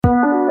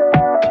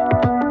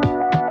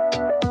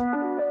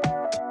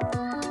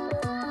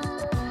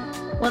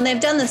and they've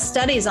done the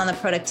studies on the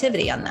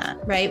productivity on that,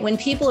 right? When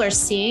people are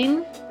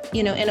seeing,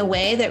 in a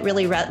way that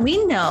really,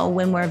 we know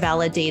when we're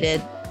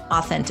validated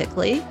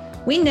authentically.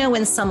 We know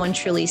when someone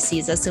truly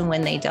sees us and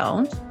when they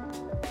don't.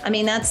 I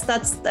mean,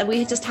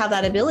 we just have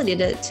that ability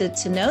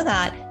to know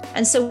that.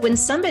 And so when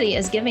somebody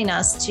is giving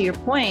us, to your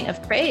point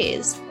of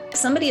praise,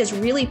 somebody is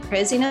really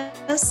praising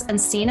us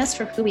and seeing us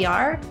for who we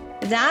are,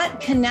 that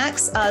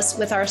connects us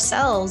with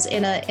ourselves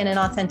in an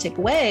authentic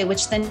way,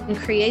 which then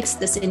creates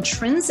this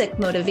intrinsic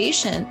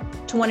motivation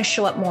to want to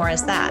show up more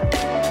as that.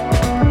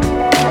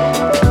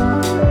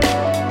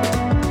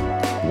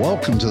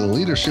 Welcome to the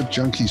Leadership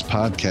Junkies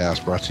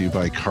podcast, brought to you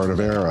by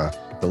Cardivera,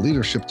 the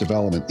leadership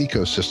development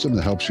ecosystem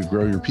that helps you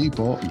grow your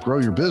people, grow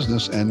your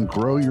business, and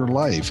grow your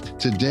life.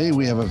 Today,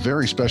 we have a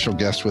very special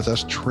guest with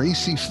us.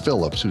 Tracy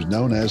Phillips, who's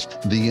known as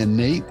the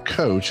Innate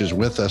Coach, is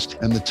with us,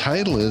 and the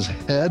title is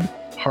Head,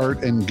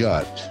 Heart, and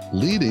Gut,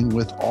 leading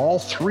with all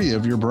three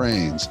of your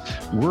brains.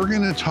 We're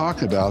going to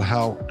talk about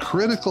how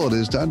critical it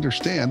is to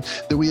understand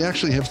that we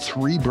actually have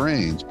three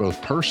brains,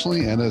 both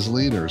personally and as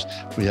leaders.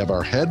 We have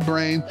our head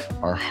brain,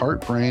 our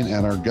heart brain,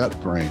 and our gut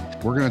brain.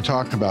 We're going to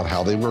talk about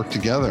how they work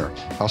together,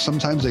 how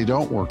sometimes they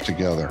don't work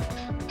together,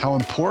 how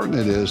important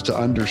it is to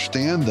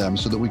understand them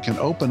so that we can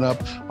open up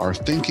our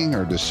thinking,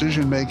 our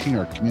decision-making,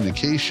 our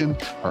communication,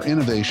 our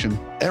innovation,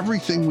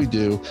 everything we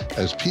do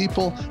as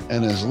people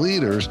and as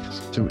leaders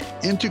to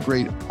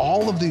integrate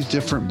all of these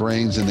different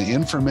brains and the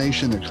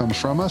information that comes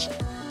from us,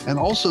 and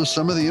also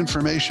some of the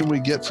information we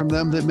get from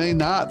them that may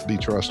not be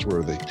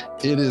trustworthy.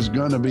 It is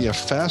going to be a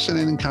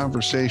fascinating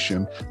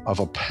conversation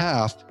of a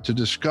path to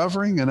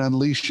discovering and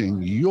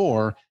unleashing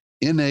your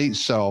innate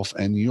self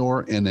and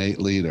your innate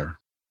leader.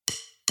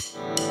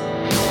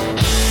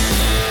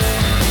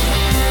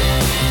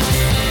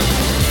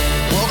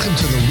 Welcome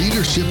to the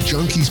Leadership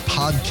Junkies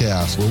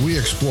podcast, where we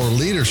explore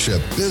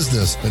leadership,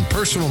 business, and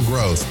personal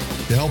growth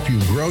to help you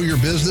grow your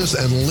business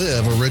and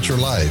live a richer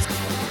life.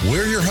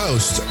 We're your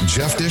hosts,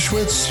 Jeff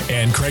Dishwitz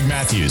and Craig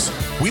Matthews.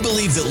 We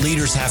believe that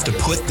leaders have to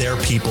put their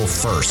people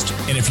first.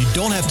 And if you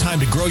don't have time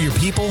to grow your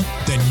people,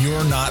 then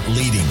you're not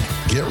leading.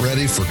 Get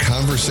ready for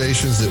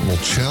conversations that will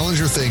challenge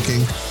your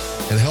thinking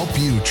and help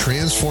you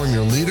transform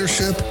your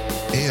leadership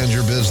and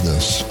your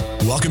business.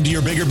 Welcome to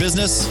your bigger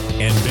business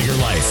and bigger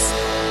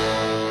life.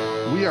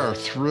 We are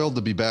thrilled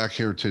to be back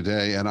here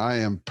today, and I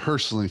am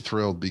personally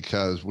thrilled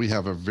because we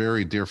have a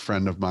very dear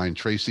friend of mine,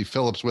 Tracy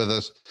Phillips, with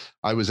us.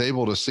 I was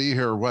able to see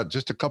her,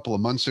 just a couple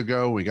of months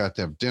ago. We got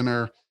to have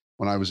dinner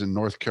when I was in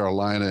North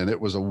Carolina, and it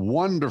was a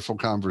wonderful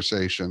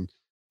conversation,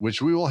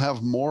 which we will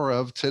have more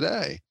of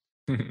today.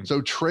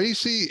 So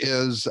Tracy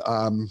is,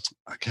 I'm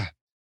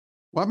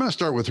going to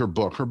start with her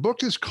book. Her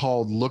book is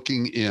called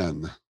Looking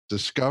In: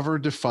 Discover,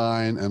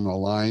 Define, and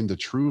Align the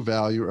True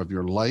Value of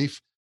Your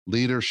Life,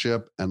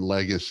 Leadership, and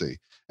Legacy.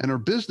 And her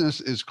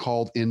business is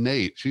called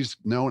Innate. She's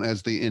known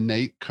as the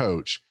Innate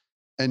Coach.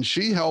 And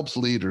she helps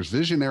leaders,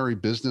 visionary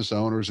business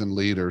owners and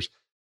leaders,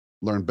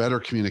 learn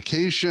better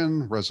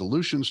communication,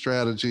 resolution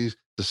strategies,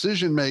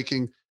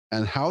 decision-making,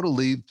 and how to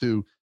lead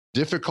through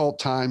difficult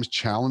times,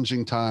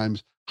 challenging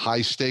times,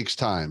 high stakes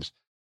times.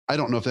 I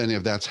don't know if any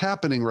of that's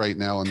happening right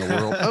now in the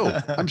world.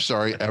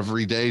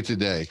 Every day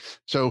today.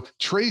 So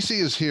Tracy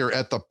is here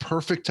at the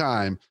perfect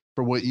time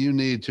for what you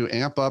need to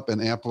amp up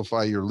and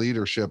amplify your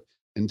leadership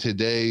in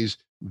today's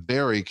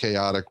very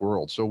chaotic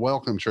world. So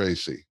welcome,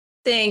 Tracy.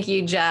 Thank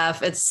you,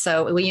 Jeff. It's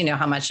so, you know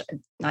how much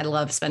I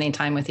love spending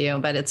time with you,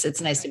 but it's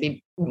nice to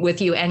be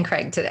with you and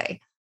Craig today.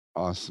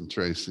 Awesome,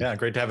 Tracy. Yeah,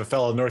 great to have a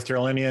fellow North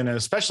Carolinian, and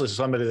especially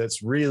somebody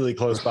that's really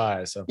close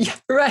by. So yeah,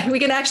 right. We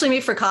can actually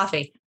meet for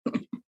coffee.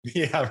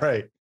 Yeah,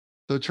 right.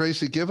 So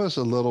Tracy, give us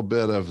a little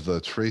bit of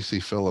the Tracy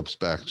Phillips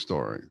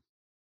backstory.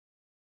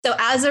 So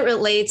as it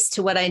relates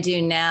to what I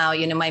do now,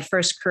 my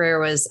first career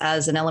was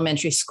as an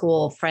elementary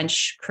school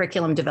French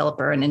curriculum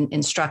developer and an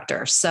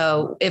instructor.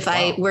 So if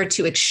I were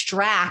to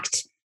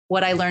extract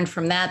what I learned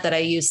from that I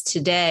use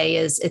today,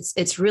 is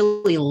it's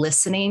really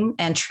listening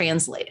and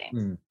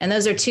translating. And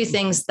those are two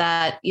things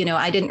that,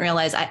 I didn't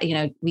realize.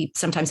 We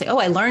sometimes say,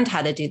 I learned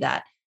how to do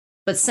that.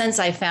 But since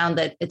I found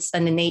that it's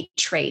an innate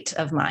trait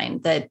of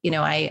mine that,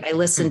 I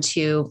listen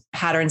to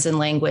patterns in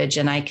language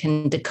and I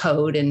can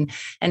decode and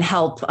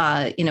help,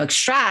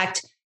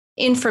 extract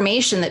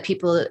information that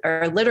people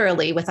are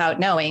literally, without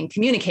knowing,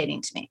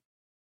 communicating to me.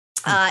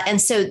 And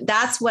so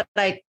that's what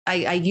I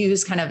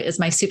use kind of as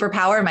my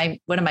superpower,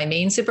 one of my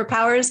main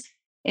superpowers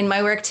in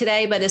my work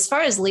today. But as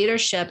far as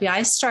leadership,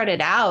 I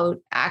started out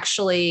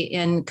actually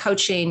in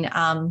coaching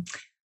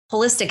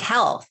holistic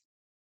health.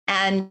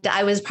 And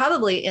I was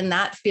probably in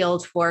that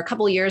field for a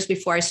couple of years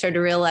before I started to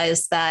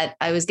realize that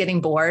I was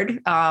getting bored.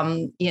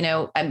 I'm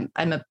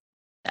a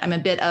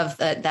bit of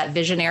that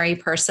visionary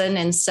person.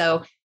 And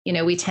so,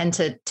 we tend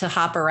to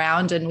hop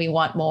around and we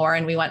want more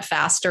and we want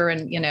faster.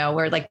 And,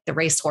 we're like the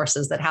race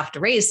horses that have to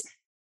race.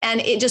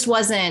 And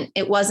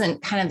it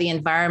wasn't kind of the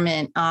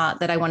environment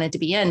that I wanted to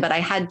be in. But I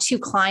had two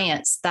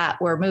clients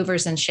that were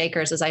movers and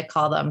shakers, as I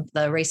call them,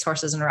 the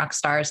racehorses and rock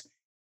stars.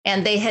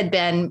 And they had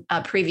been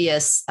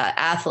previous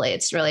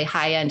athletes, really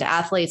high-end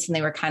athletes, and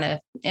they were kind of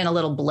in a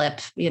little blip,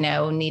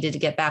 needed to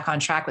get back on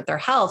track with their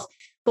health.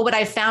 But what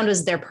I found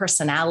was their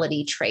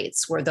personality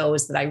traits were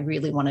those that I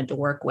really wanted to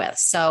work with.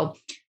 So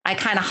I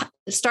kind of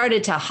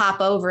started to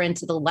hop over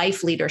into the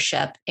life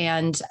leadership.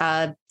 And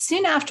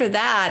soon after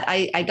that,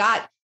 I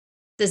got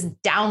this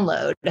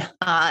download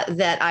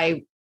that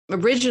I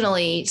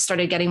originally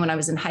started getting when I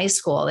was in high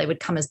school. They would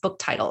come as book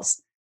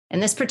titles.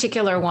 And this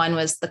particular one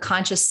was The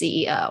Conscious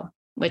CEO,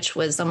 which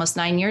was almost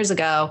 9 years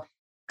ago.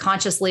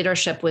 Conscious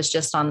leadership was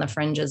just on the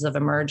fringes of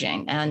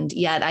emerging. And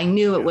yet I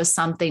knew it was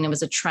something, it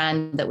was a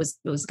trend that was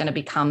going to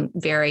become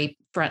very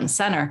front and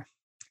center.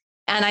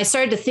 And I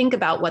started to think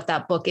about what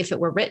that book, if it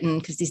were written,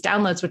 because these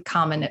downloads would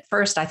come. And at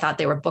first I thought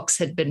they were books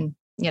had been,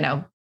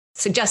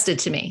 suggested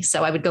to me.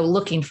 So I would go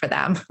looking for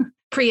them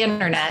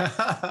pre-internet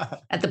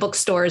at the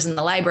bookstores and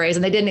the libraries,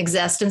 and they didn't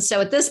exist. And so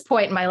at this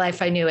point in my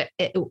life, I knew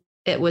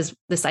it was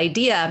this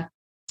idea,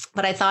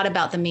 but I thought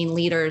about the main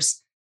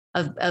leaders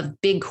of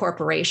big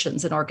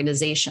corporations and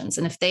organizations.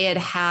 And if they had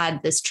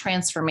had this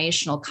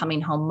transformational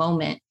coming home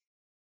moment,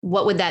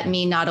 what would that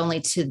mean not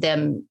only to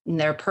them in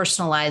their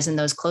personal lives and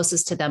those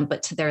closest to them,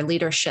 but to their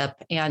leadership?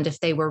 And if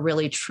they were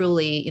really,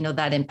 truly,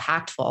 that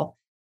impactful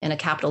in a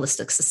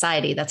capitalistic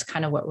society, that's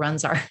kind of what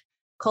runs our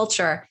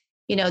culture,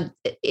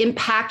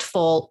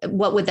 impactful,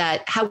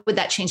 how would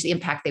that change the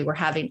impact they were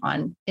having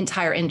on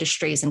entire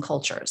industries and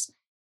cultures?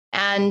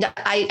 And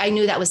I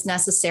knew that was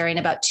necessary. And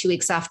about 2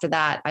 weeks after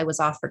that, I was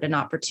offered an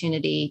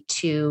opportunity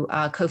to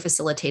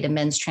co-facilitate a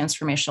men's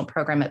transformational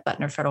program at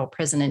Butner Federal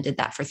Prison, and did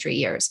that for 3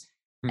 years.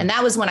 And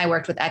that was when I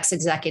worked with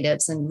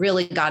ex-executives and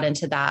really got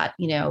into that,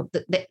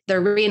 the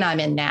arena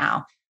I'm in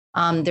now.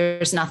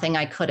 There's nothing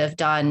I could have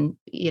done,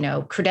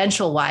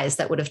 credential-wise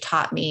that would have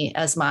taught me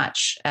as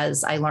much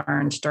as I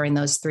learned during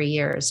those 3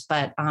 years.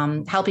 But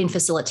helping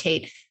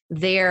facilitate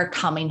their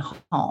coming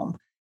home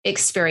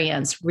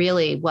experience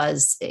really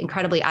was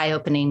incredibly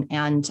eye-opening,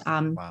 and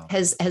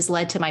has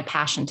led to my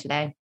passion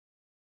today.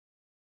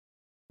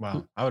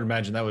 Wow. I would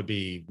imagine that would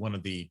be one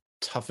of the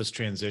toughest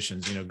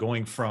transitions,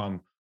 going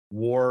from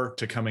war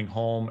to coming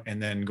home,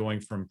 and then going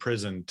from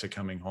prison to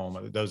coming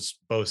home. Those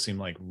both seem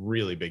like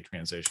really big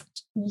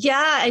transitions.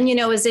 Yeah. And,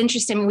 it was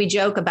interesting. We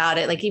joke about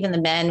it. Like even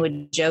the men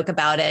would joke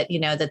about it,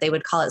 that they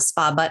would call it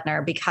Spa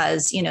Butner,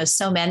 because,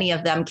 so many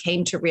of them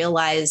came to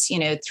realize,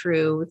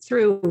 through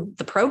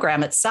the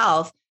program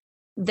itself,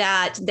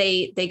 that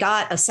they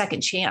got a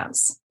second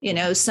chance,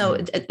 so,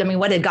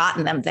 what had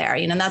gotten them there,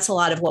 and that's a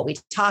lot of what we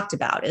talked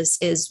about is,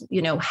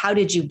 how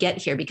did you get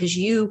here? Because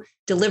you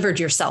delivered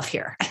yourself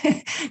here.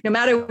 No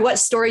matter what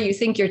story you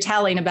think you're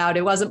telling about,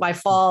 it wasn't my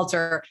fault,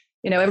 or,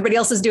 everybody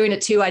else is doing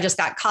it too, I just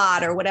got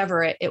caught, or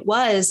whatever it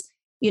was,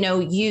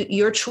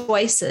 your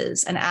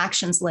choices and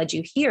actions led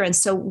you here. And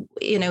so,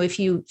 if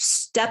you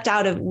stepped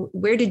out of,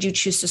 where did you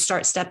choose to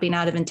start stepping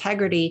out of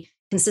integrity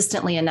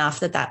consistently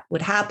enough that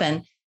would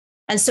happen?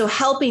 And so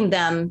helping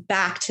them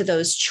back to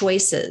those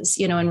choices,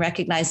 and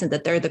recognizing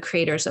that they're the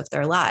creators of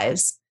their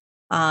lives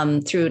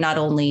through not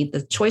only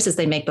the choices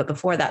they make, but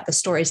before that, the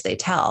stories they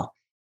tell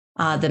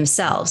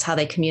themselves, how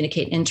they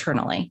communicate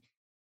internally.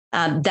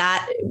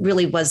 That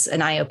really was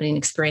an eye-opening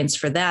experience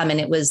for them. And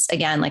it was,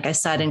 again, like I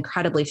said,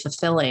 incredibly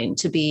fulfilling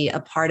to be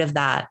a part of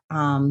that,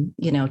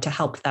 to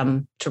help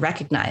them to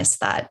recognize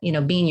that,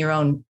 being your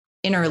own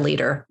inner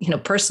leader,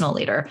 personal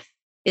leader,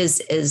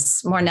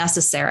 is more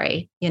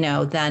necessary,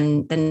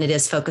 than it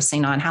is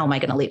focusing on how am I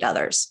going to lead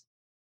others.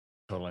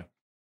 Totally.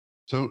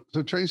 So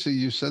Tracy,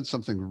 you said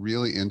something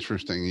really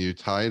interesting. You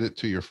tied it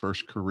to your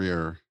first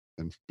career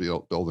in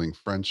building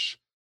French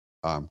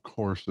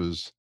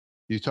courses.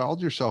 You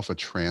called yourself a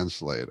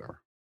translator.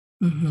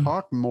 Mm-hmm.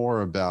 Talk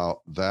more about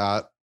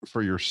that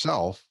for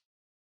yourself,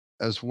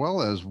 as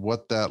well as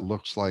what that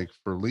looks like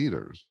for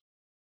leaders.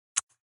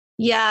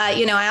 Yeah,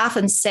 I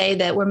often say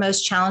that we're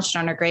most challenged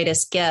on our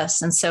greatest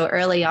gifts. And so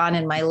early on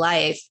in my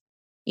life,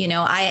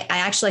 I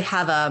actually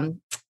have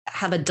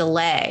a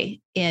delay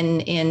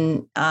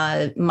in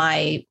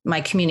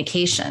my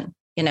communication.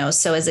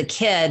 So as a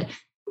kid,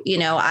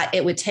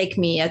 it would take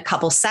me a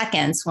couple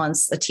seconds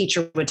once a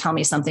teacher would tell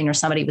me something or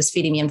somebody was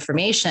feeding me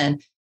information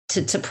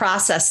to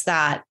process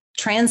that,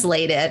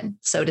 translate it,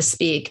 so to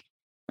speak,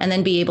 and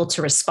then be able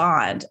to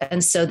respond.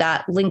 And so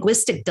that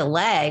linguistic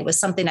delay was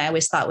something I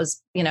always thought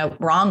was,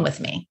 wrong with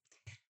me.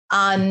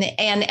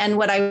 And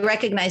what I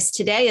recognize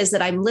today is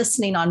that I'm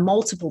listening on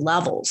multiple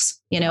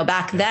levels.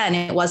 Back then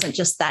it wasn't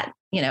just that,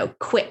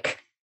 quick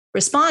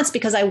response,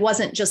 because I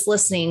wasn't just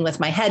listening with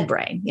my head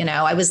brain.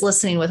 I was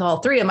listening with all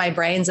three of my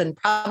brains and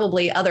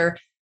probably other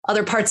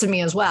parts of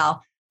me as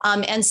well.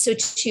 And so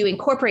to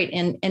incorporate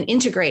and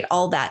integrate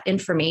all that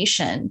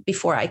information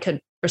before I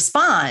could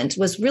respond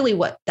was really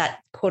what that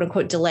quote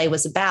unquote delay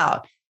was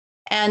about.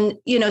 And,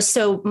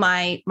 so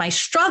my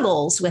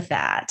struggles with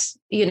that,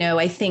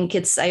 I think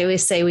I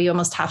always say we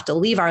almost have to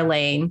leave our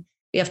lane.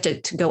 We have to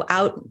go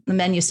out. The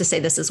men used to say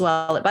this as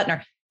well at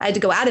Butner. I had to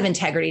go out of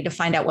integrity to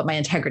find out what my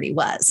integrity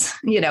was,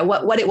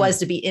 what it was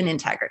to be in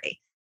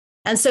integrity.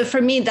 And so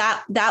for me,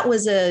 that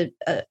was a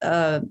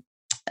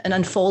an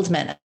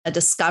unfoldment, a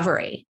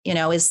discovery,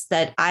 is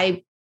that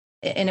I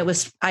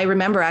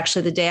remember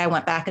actually the day I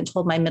went back and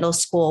told my middle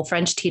school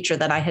French teacher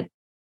that I had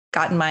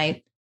gotten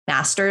my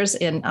master's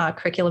in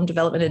curriculum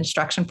development and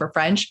instruction for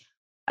French.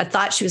 I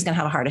thought she was going to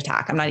have a heart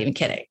attack. I'm not even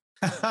kidding.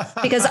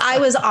 Because I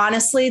was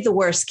honestly the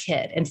worst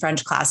kid in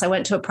French class. I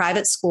went to a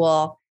private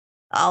school.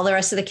 All the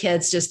rest of the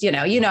kids just, you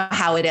know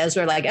how it is.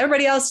 We're like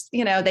everybody else,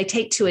 they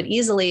take to it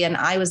easily. And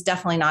I was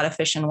definitely not a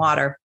fish in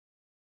water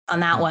on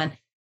that one.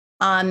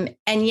 And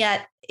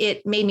yet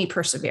it made me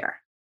persevere.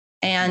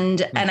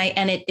 And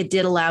it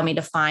did allow me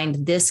to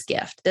find this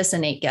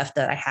innate gift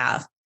that I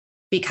have,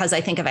 because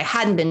I think if I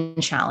hadn't been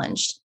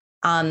challenged,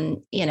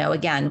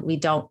 again, we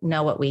don't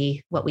know what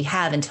we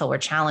have until we're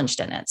challenged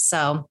in it.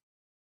 So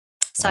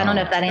I don't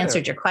know if that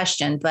answered your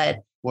question, but.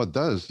 Well, it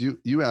does.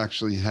 You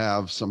actually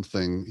have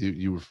something,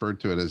 you referred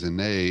to it as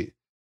innate.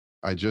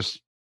 I just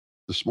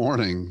this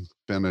morning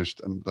finished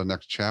the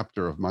next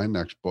chapter of my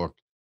next book.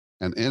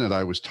 And in it,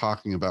 I was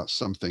talking about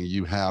something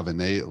you have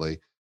innately,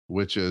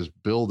 which is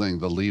building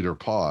the leader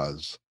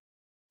pause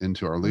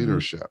into our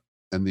leadership,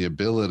 and the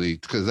ability,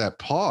 because that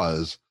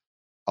pause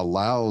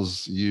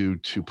allows you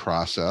to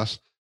process,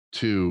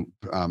 to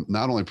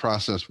not only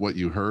process what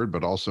you heard,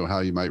 but also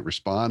how you might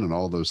respond and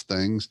all those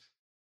things.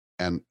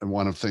 And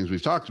one of the things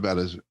we've talked about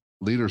is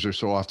leaders are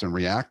so often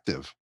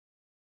reactive.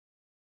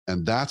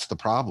 And that's the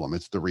problem.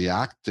 It's the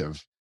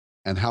reactive,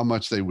 and how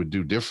much they would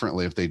do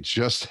differently if they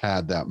just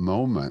had that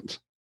moment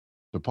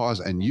to pause,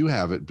 and you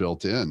have it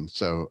built in.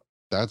 So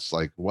that's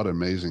like, what an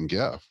amazing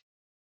gift.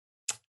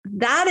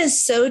 That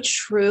is so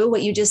true,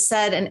 what you just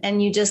said.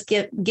 And you just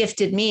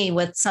gifted me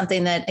with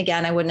something that,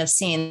 again, I wouldn't have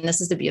seen.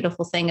 This is the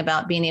beautiful thing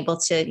about being able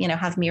to,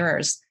 have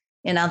mirrors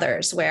in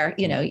others where,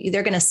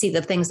 they're going to see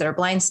the things that are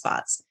blind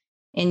spots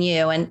in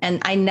you. And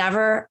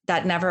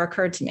that never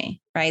occurred to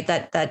me, right?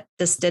 That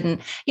this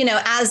didn't,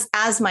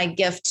 as my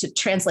gift to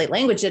translate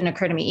language didn't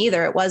occur to me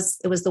either. It was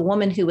the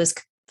woman who was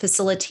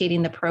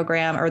facilitating the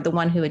program, or the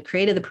one who had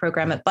created the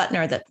program at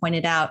Butner, that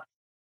pointed out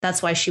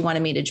that's why she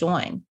wanted me to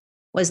join,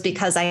 was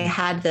because I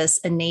had this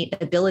innate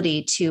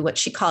ability to what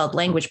she called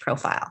language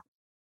profile.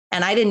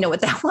 And I didn't know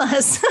what that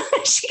was.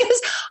 She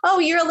goes, "Oh,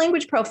 you're a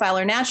language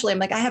profiler naturally." I'm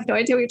like, I have no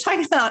idea what you're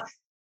talking about.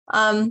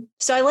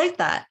 So I like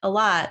that a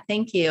lot.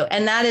 Thank you.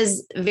 And that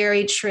is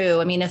very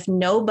true. I mean, if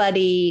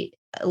nobody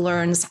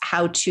learns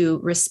how to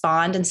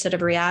respond instead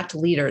of react,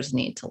 leaders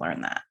need to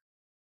learn that.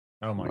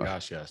 Oh my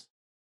gosh, yes.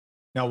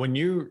 Now, when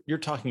you're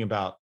talking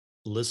about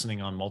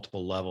listening on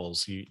multiple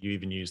levels, you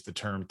even use the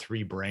term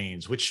 3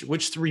 brains. Which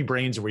 3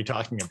 brains are we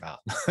talking about?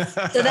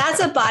 So that's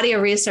a body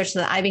of research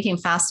that I became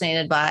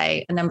fascinated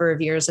by a number of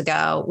years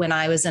ago when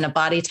I was in a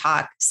body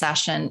talk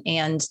session,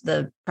 and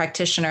the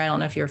practitioner, I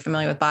don't know if you're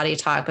familiar with body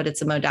talk, but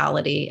it's a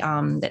modality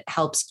that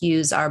helps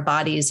use our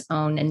body's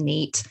own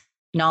innate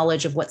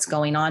knowledge of what's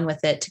going on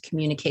with it to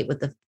communicate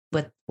with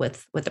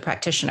the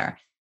practitioner.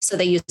 So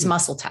they use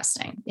muscle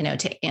testing,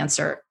 to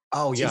answer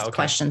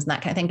questions and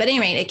that kind of thing. But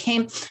anyway, it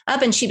came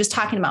up and she was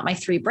talking about my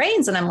 3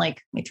 brains. And I'm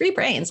like, my 3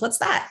 brains, what's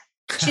that?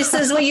 She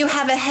says, well, you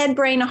have a head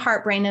brain, a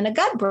heart brain, and a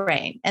gut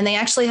brain. And they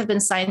actually have been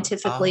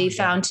scientifically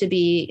found to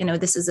be,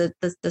 this is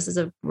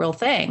a real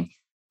thing.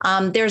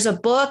 There's a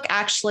book,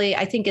 actually,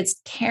 I think it's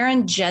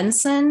Karen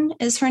Jensen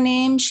is her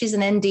name. She's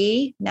an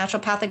ND,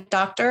 naturopathic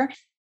doctor.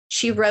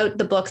 She wrote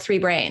the book 3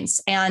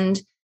 Brains.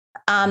 And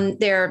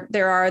there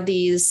are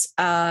these,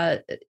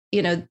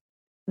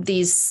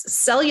 these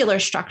cellular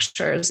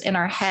structures in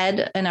our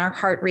head, in our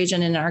heart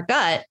region, in our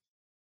gut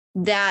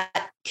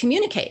that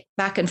communicate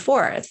back and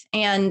forth.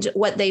 And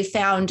what they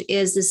found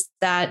is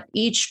that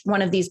each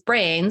one of these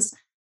brains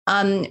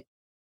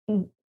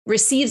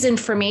receives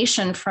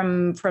information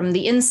from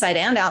the inside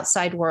and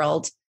outside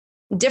world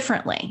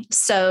differently.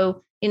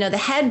 So, the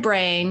head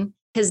brain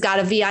has got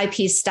a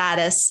VIP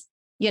status,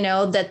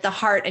 that the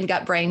heart and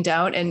gut brain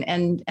don't,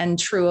 and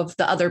true of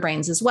the other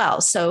brains as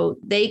well. So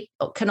they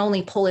can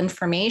only pull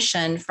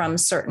information from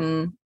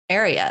certain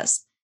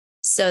areas.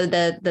 So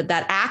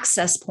that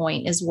access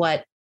point is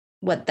what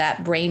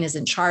that brain is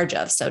in charge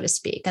of, so to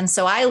speak. And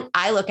so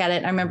I look at it,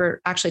 and I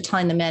remember actually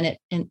telling the men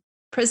in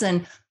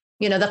prison,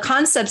 the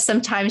concept,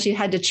 sometimes you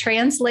had to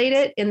translate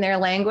it in their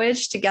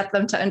language to get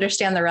them to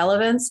understand the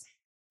relevance.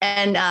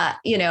 And,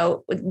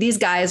 these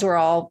guys were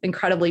all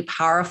incredibly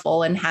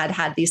powerful and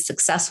had these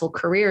successful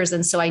careers.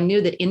 And so I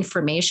knew that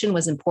information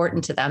was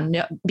important to them.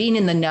 Being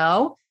in the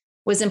know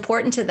was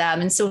important to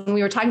them. And so when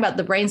we were talking about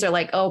the brains, are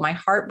like, oh, my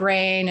heart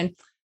brain, and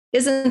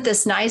isn't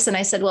this nice? And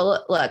I said,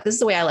 well, look, this is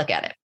the way I look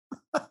at it,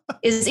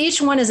 is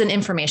each one is an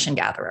information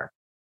gatherer.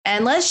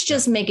 And let's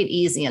just make it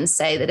easy and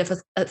say that if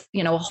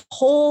a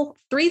whole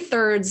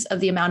 3/3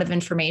 of the amount of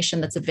information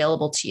that's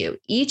available to you,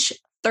 each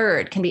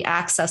third can be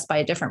accessed by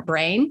a different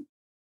brain.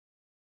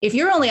 If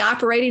you're only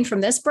operating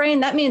from this brain,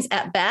 that means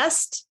at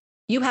best,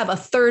 you have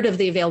 1/3 of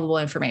the available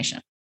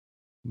information.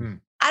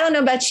 I don't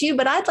know about you,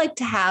 but I'd like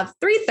to have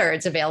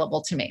 3/3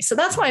 available to me. So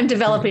that's why I'm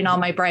developing all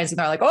my brains. And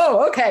they're like,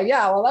 oh, okay,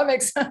 yeah, well, that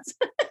makes sense.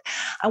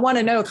 I want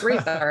to know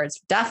 3/3,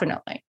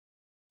 definitely.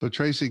 So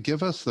Tracy,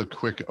 give us the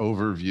quick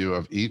overview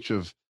of each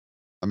of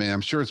I mean,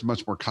 I'm sure it's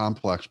much more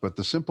complex, but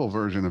the simple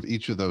version of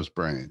each of those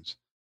brains,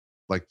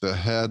 like the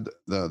head,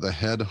 the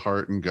head,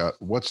 heart, and gut,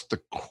 what's the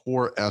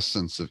core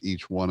essence of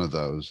each one of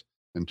those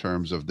in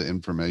terms of the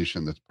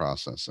information that's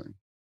processing?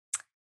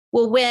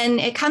 Well, when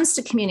it comes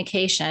to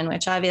communication,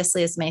 which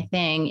obviously is my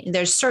thing,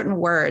 there's certain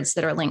words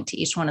that are linked to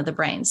each one of the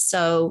brains.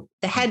 So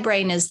the head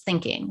brain is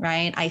thinking,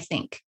 right? I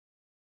think.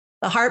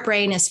 The heart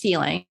brain is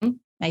feeling,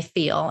 I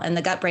feel, and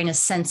the gut brain is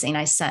sensing,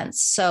 I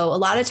sense. So a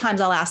lot of times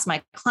I'll ask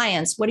my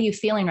clients, what are you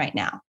feeling right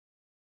now?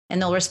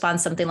 And they'll respond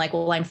something like,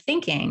 well, I'm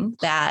thinking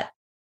that.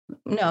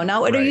 No,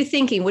 not what are you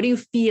thinking? What are you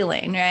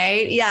feeling?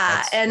 Right.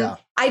 Yeah.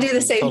 I do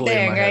the same totally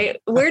thing,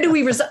 right? Where do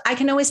we reside? I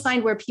can always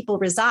find where people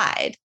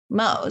reside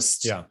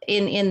most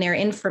in their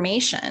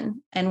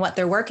information and what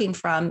they're working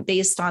from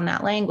based on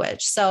that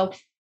language. So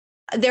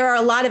there are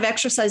a lot of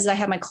exercises I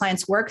have my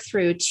clients work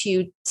through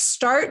to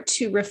start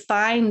to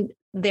refine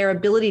their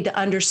ability to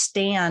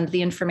understand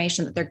the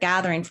information that they're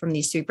gathering from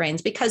these three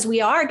brains, because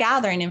we are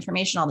gathering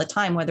information all the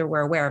time, whether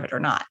we're aware of it or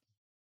not.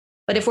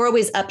 But if we're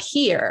always up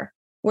here,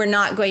 we're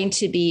not going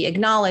to be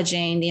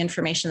acknowledging the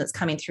information that's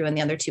coming through in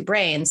the other two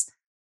brains.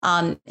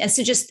 And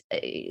so just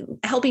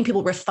helping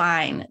people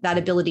refine that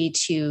ability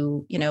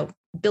to,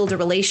 build a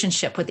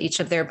relationship with each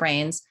of their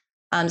brains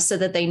so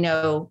that they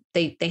know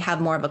they have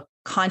more of a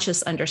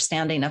conscious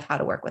understanding of how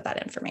to work with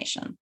that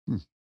information.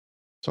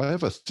 So I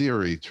have a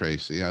theory,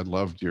 Tracy. I'd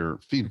loved your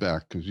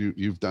feedback because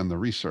you've done the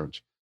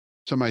research.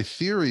 So my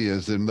theory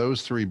is in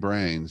those three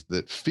brains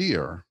that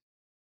fear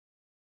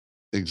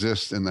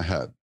exists in the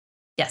head.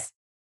 Yes.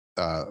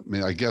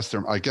 I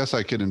guess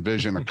I could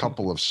envision a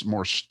couple of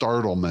more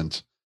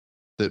startlement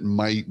that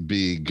might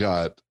be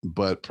gut,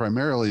 but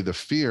primarily the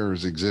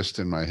fears exist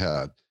in my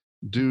head.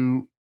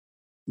 Do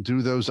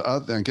those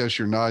other, I guess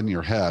you're nodding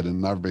your head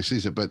and not everybody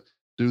sees it, but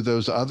do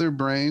those other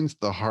brains,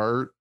 the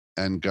heart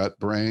and gut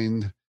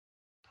brain,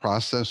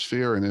 process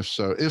fear? And if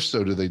so,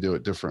 do they do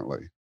it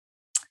differently?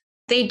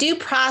 They do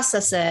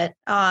process it.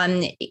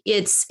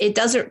 It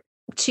doesn't,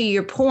 to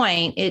your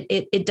point,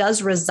 it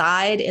does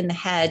reside in the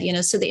head,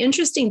 so the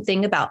interesting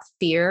thing about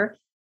fear,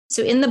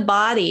 so in the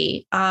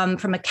body,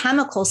 from a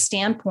chemical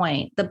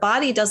standpoint, the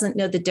body doesn't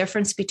know the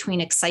difference between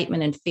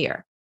excitement and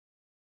fear,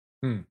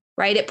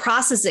 right? It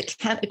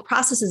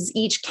processes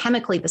each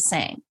chemically the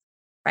same,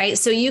 right?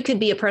 So you could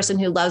be a person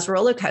who loves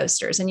roller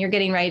coasters and you're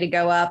getting ready to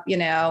go up,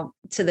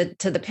 to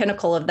the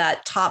pinnacle of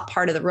that top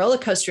part of the roller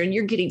coaster, and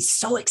you're getting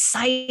so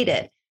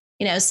excited.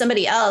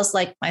 Somebody else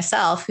like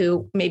myself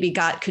who maybe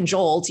got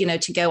cajoled,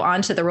 to go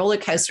onto the roller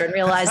coaster and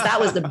realize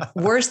that was the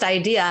worst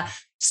idea,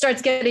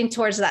 starts getting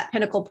towards that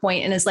pinnacle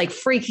point and is like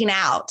freaking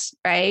out,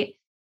 right?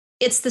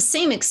 It's the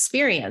same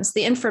experience.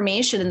 The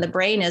information in the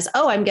brain is,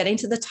 oh, I'm getting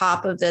to the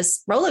top of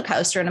this roller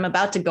coaster and I'm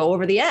about to go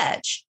over the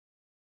edge.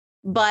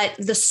 But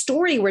the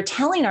story we're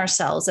telling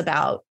ourselves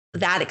about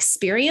that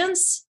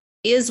experience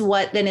is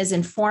what then is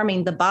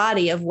informing the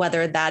body of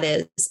whether that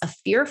is a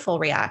fearful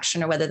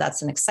reaction or whether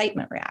that's an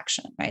excitement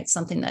reaction, right?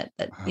 Something that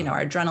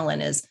our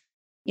adrenaline is,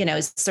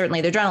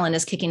 certainly the adrenaline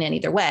is kicking in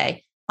either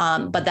way,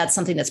 but that's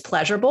something that's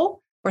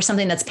pleasurable or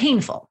something that's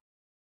painful,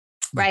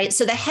 right?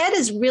 So the head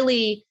is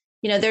really,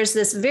 there's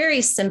this very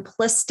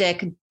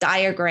simplistic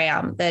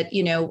diagram that,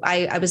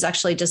 I was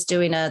actually just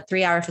doing a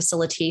 3-hour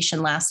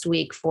facilitation last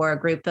week for a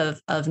group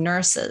of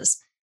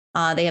nurses.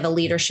 They have a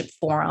leadership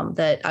forum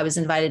that I was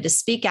invited to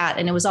speak at,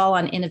 and it was all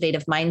on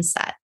innovative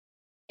mindset.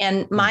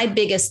 And my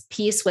biggest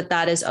piece with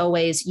that is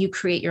always you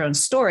create your own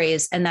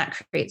stories and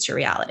that creates your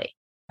reality,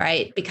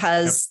 right?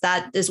 Because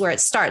that is where it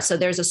starts. So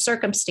there's a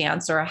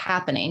circumstance or a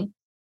happening,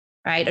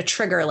 right? A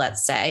trigger,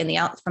 let's say,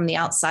 from the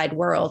outside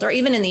world or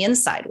even in the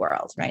inside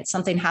world, right?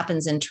 Something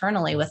happens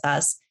internally with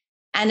us.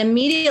 And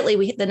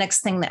immediately the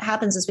next thing that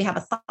happens is we have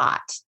a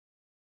thought,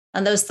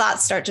 and those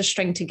thoughts start to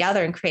string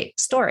together and create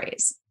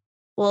stories.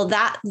 Well,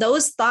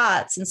 those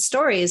thoughts and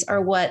stories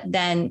are what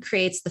then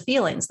creates the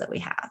feelings that we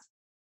have,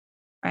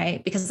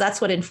 right? Because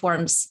that's what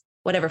informs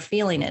whatever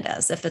feeling it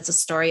is. If it's a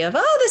story of,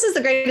 oh, this is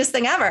the greatest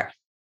thing ever,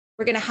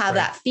 we're going to have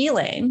that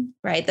feeling,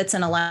 right? That's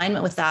in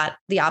alignment with that.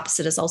 The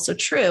opposite is also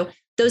true.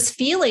 Those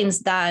feelings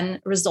then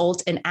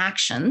result in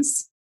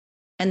actions,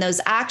 and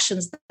those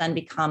actions then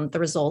become the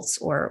results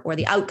or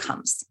the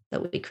outcomes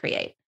that we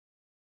create.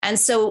 And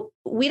so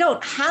we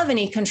don't have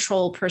any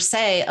control per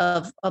se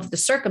of the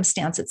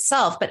circumstance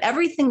itself, but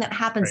everything that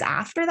happens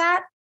after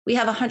that, we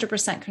have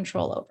 100%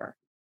 control over.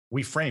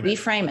 We frame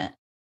it.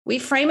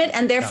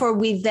 And therefore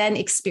we then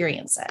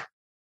experience it.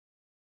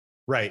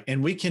 Right.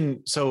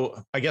 And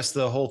so I guess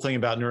the whole thing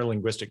about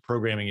neurolinguistic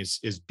programming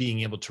is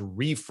being able to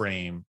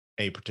reframe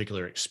a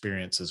particular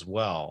experience as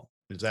well.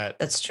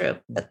 That's true.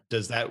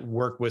 Does that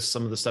work with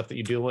some of the stuff that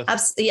you deal with?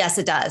 Yes,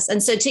 it does.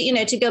 And so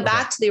to go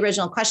back to the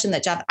original question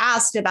that Jeff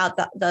asked about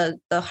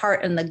the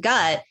heart and the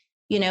gut,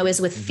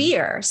 is with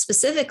fear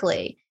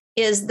specifically,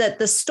 is that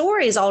the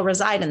stories all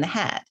reside in the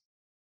head,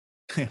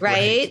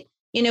 right?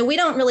 We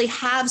don't really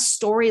have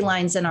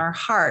storylines in our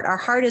heart. Our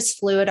heart is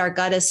fluid. Our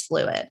gut is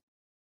fluid.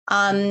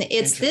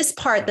 It's this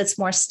part that's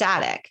more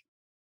static.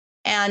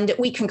 And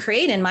we can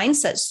create a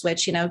mindset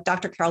switch.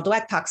 Dr. Carol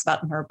Dweck talks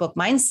about in her book,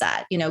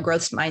 Mindset,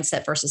 growth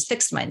mindset versus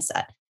fixed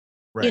mindset.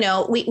 Right.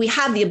 We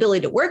have the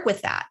ability to work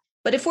with that.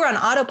 But if we're on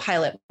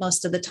autopilot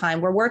most of the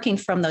time, we're working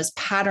from those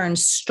pattern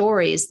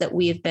stories that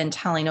we've been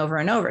telling over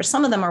and over.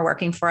 Some of them are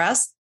working for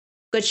us.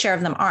 Good share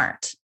of them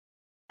aren't.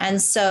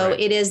 And so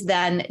It is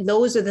then,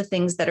 those are the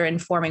things that are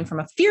informing from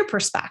a fear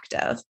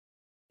perspective,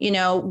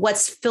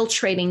 what's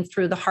filtrating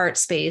through the heart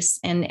space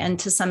and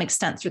to some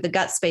extent through the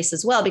gut space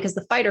as well, because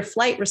the fight or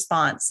flight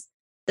response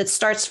that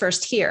starts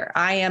first here,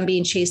 I am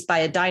being chased by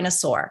a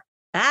dinosaur.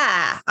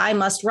 I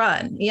must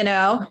run,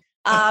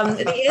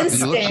 the instinct.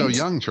 You look so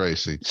young,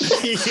 Tracy.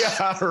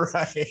 Yeah,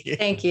 right.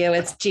 Thank you.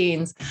 It's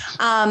genes.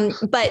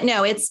 But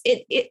no,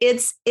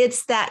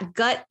 it's that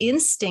gut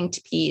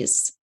instinct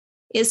piece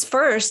is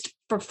first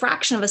for a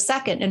fraction of a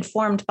second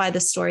informed by the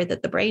story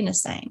that the brain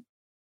is saying.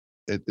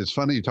 It's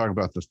funny you talk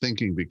about the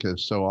thinking,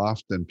 because so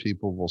often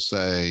people will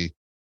say,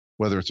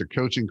 whether it's a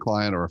coaching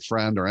client or a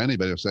friend or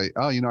anybody will say,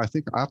 oh, I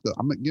think I have to,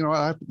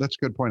 that's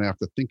a good point. I have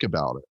to think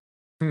about it.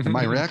 And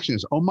my reaction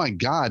is, oh my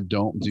God,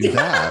 don't do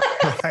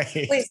that.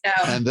 Right. Please no.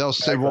 And they'll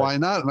say, well, why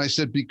not? And I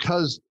said,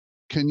 because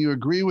can you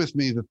agree with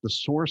me that the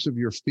source of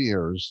your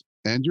fears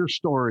and your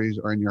stories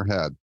are in your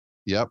head?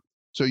 Yep.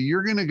 So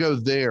you're going to go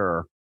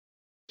there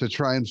to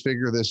try and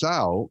figure this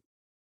out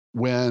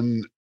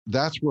when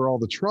that's where all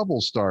the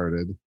trouble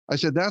started. I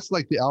said, that's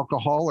like the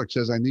alcoholic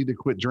says, I need to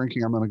quit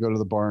drinking. I'm going to go to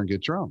the bar and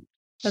get drunk.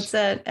 That's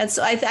it. And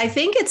so I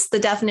think it's the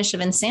definition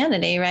of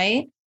insanity,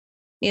 right?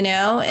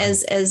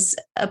 As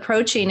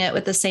approaching it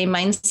with the same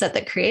mindset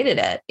that created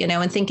it,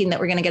 and thinking that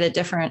we're going to get a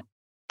different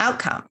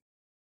outcome.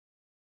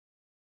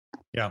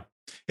 Yeah.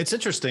 It's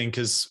interesting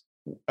because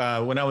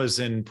when I was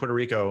in Puerto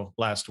Rico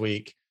last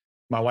week,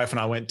 my wife and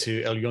I went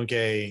to El Yunque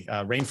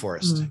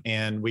rainforest,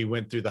 and we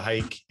went through the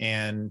hike,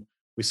 and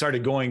we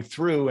started going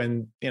through,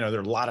 and, there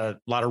are a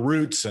lot of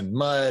roots and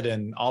mud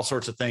and all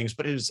sorts of things,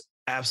 but it was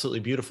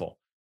absolutely beautiful.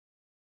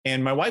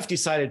 And my wife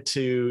decided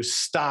to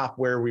stop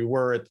where we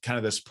were at kind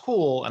of this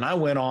pool. And I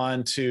went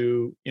on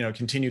to,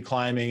 continue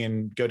climbing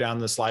and go down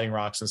the sliding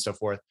rocks and so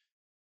forth.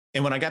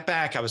 And when I got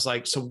back, I was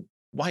like, so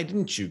why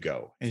didn't you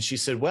go? And she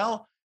said,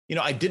 well,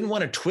 I didn't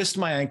want to twist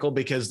my ankle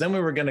because then we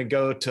were going to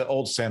go to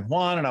Old San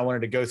Juan and I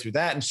wanted to go through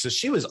that. And so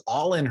she was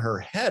all in her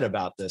head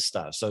about this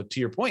stuff. So to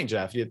your point,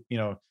 Jeff,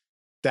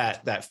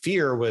 that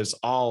fear was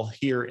all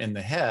here in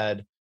the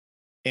head.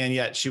 And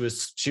yet she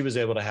was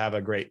able to have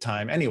a great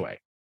time anyway.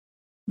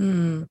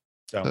 So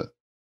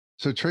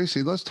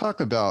Tracy, let's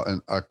talk about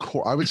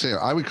I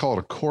would call it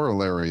a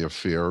corollary of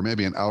fear, or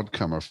maybe an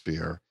outcome of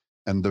fear,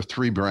 and the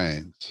three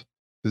brains.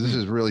 This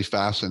is really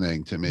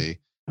fascinating to me.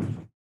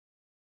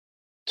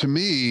 To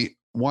me,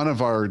 one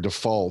of our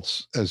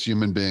defaults as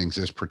human beings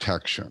is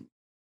protection.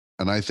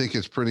 And I think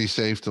it's pretty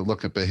safe to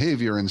look at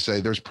behavior and say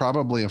there's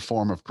probably a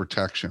form of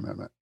protection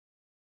in it.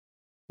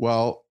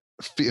 Well,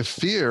 if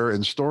fear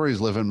and stories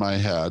live in my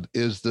head,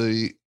 is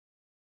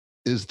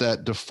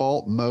that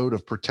default mode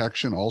of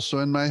protection also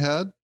in my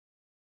head?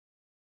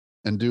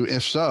 And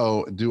if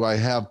so, do I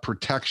have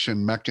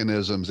protection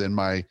mechanisms in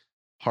my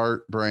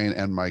heart brain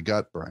and my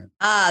gut brain?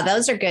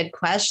 Those are good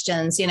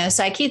questions.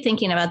 So I keep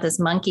thinking about this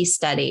monkey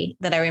study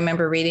that I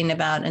remember reading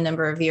about a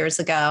number of years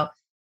ago.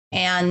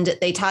 And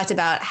they talked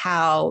about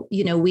how,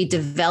 we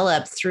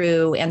develop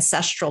through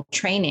ancestral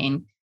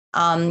training,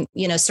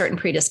 certain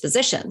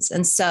predispositions.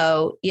 And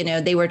so,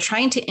 they were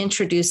trying to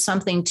introduce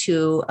something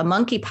to a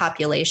monkey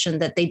population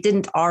that they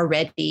didn't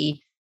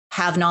already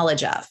have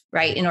knowledge of,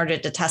 right, in order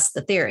to test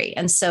the theory.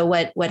 And so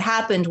what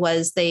happened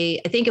was I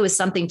think it was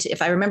something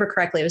if I remember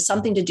correctly, it was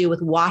something to do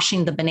with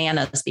washing the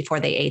bananas before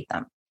they ate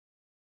them,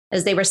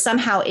 as they were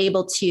somehow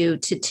able to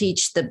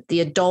teach the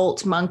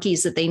adult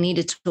monkeys that they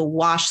needed to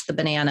wash the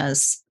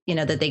bananas,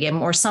 that they gave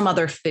them, or some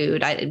other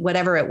food,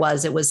 whatever it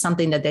was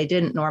something that they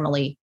didn't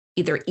normally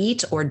either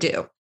eat or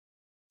do.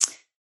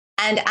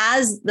 And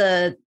as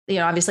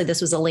obviously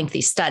this was a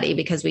lengthy study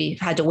because we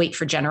had to wait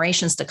for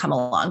generations to come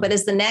along. But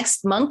as the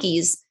next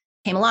monkeys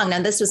came along,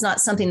 now this was not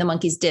something the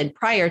monkeys did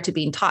prior to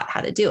being taught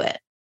how to do it.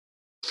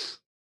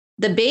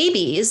 The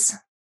babies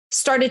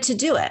started to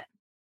do it,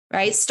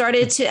 right?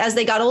 As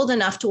they got old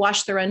enough to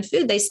wash their own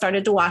food, they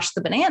started to wash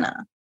the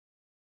banana.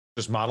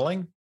 Just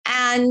modeling?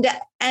 And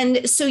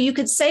so you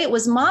could say it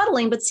was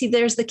modeling, but see,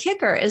 there's the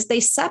kicker, is they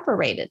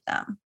separated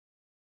them.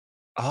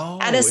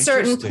 At a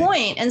certain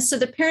point. And so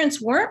the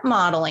parents weren't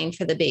modeling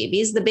for the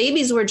babies. The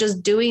babies were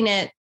just doing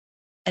it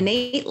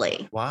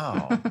innately.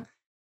 Wow.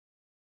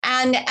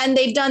 And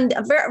they've done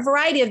a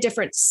variety of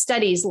different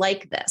studies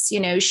like this,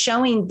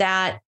 showing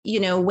that,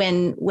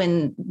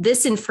 when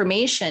this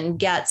information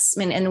gets,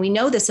 and we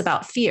know this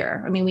about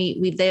fear. I mean,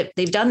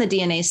 they've done the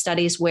DNA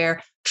studies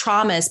where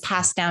trauma is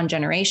passed down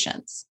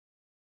generations.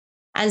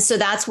 And so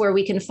that's where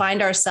we can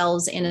find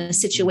ourselves in a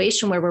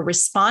situation where we're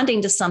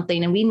responding to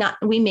something and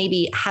we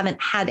maybe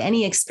haven't had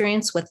any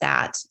experience with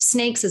that.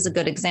 Snakes is a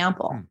good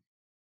example.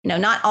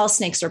 Not all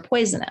snakes are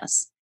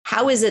poisonous.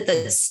 How is it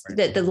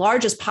that the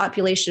largest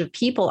population of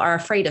people are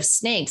afraid of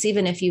snakes,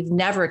 even if you've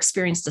never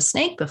experienced a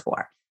snake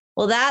before?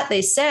 Well, that,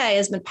 they say,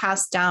 has been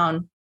passed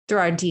down through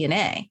our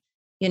DNA.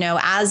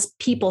 As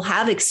people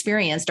have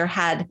experienced or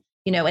had,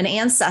 an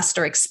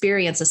ancestor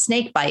experience a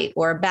snake bite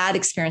or a bad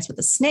experience with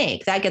a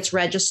snake, that gets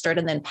registered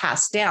and then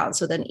passed down.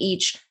 So then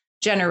each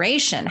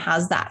generation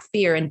has that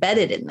fear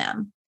embedded in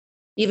them,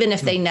 even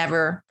if they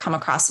never come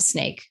across a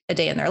snake a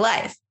day in their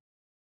life.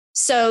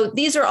 So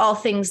these are all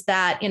things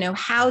that,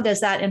 how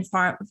does that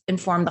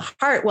inform the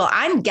heart? Well,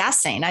 I'm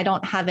guessing, I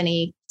don't have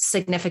any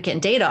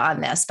significant data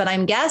on this, but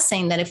I'm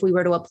guessing that if we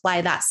were to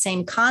apply that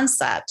same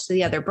concept to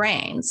the other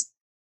brains,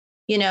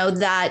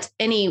 that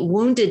any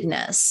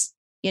woundedness,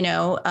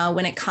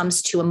 when it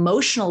comes to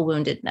emotional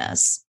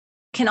woundedness,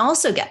 can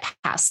also get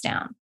passed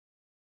down,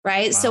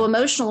 right? Wow. So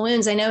emotional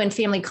wounds, I know in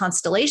family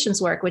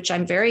constellations work, which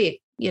I'm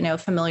very,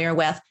 familiar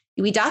with,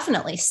 we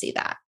definitely see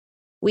that.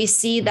 We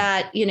see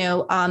that,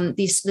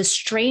 the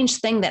strange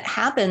thing that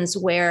happens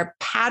where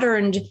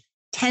patterned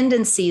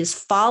tendencies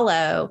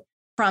follow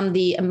from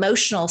the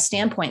emotional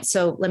standpoint.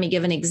 So let me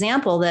give an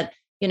example that,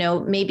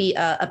 maybe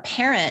a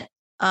parent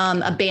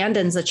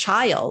abandons a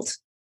child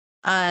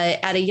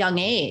at a young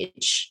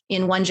age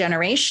in one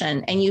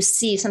generation. And you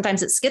see,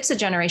 sometimes it skips a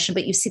generation,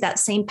 but you see that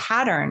same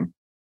pattern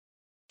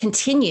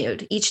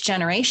continued each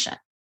generation,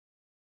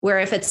 where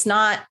if it's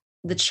not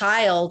the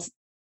child,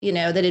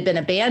 that had been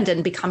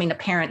abandoned becoming a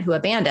parent who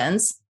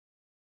abandons,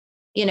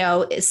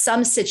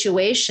 some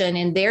situation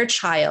in their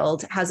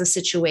child has a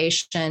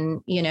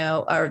situation,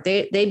 or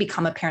they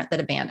become a parent that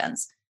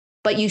abandons.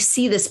 But you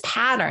see this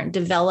pattern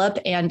develop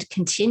and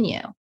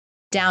continue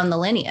down the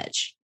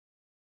lineage.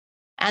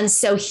 And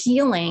so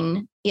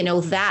healing,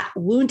 that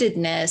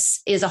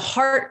woundedness is a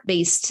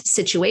heart-based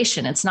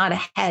situation. It's not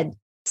a head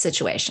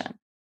situation.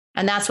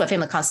 And that's what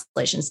family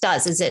constellations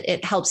does, is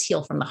it helps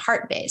heal from the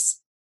heart base.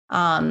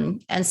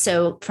 And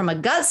so from a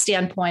gut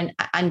standpoint,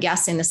 I'm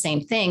guessing the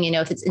same thing.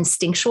 If it's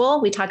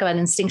instinctual, we talk about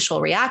instinctual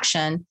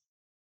reaction,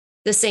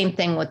 the same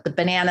thing with the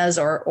bananas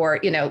or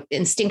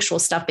instinctual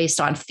stuff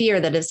based on fear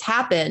that has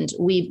happened.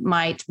 We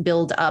might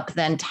build up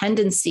then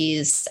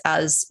tendencies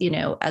as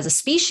a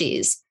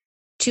species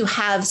to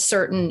have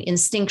certain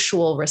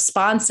instinctual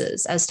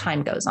responses as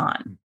time goes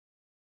on.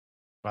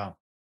 Wow.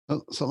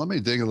 So let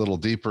me dig a little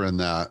deeper in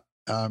that.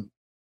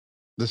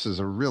 This is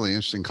a really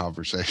interesting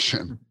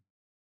conversation.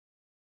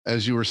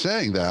 As you were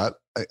saying that,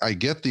 I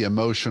get the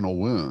emotional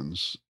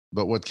wounds,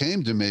 but what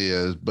came to me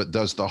is, but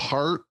does the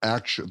heart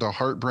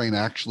brain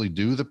actually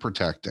do the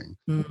protecting,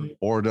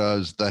 or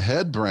does the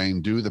head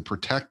brain do the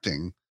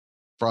protecting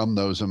from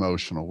those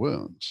emotional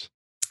wounds?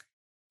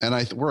 And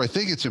where I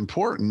think it's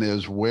important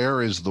is,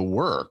 where is the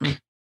work?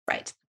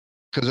 Right.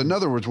 Because in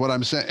other words, what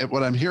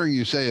I'm hearing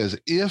you say is,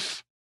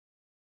 if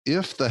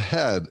the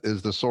head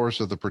is the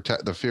source of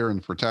the fear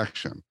and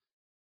protection,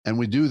 and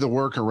we do the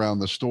work around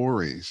the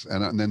stories,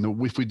 and then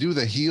if we do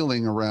the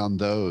healing around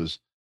those,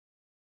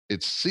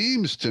 it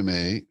seems to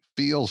me,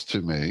 feels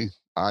to me,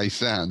 I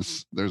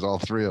sense, there's all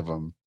three of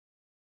them,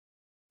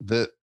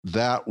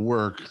 that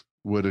work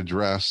would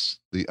address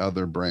the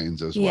other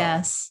brains as well.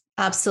 Yes,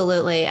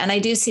 absolutely. And I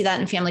do see that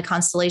in family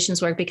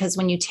constellations work, because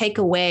when you take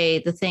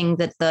away the thing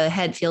that the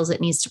head feels it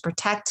needs to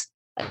protect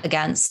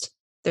against,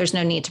 there's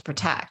no need to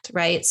protect,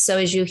 right? So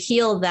as you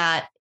heal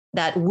that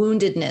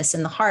woundedness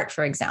in the heart,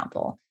 for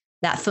example,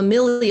 that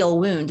familial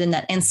wound and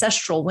that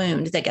ancestral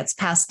wound that gets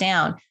passed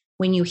down,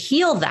 when you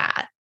heal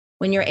that,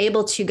 when you're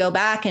able to go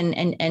back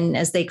and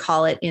as they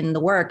call it in the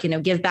work,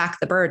 give back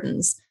the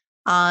burdens,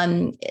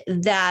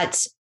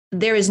 that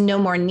there is no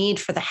more need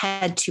for the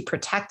head to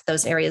protect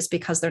those areas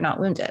because they're not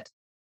wounded.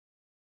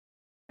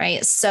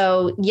 Right.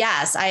 So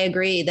yes, I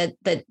agree that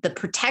the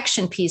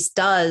protection piece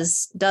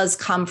does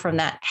come from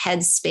that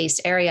head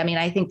space area. I mean,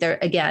 I think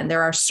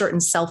there are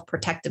certain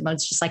self-protective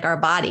modes, just like our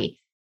body,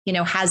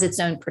 has its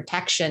own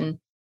protection,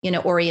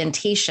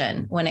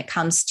 orientation when it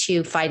comes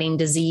to fighting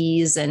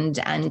disease and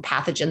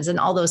pathogens and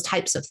all those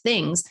types of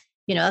things.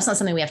 That's not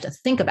something we have to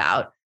think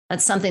about.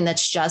 That's something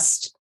that's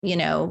just,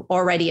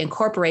 already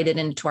incorporated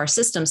into our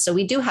system. So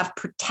we do have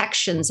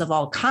protections of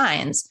all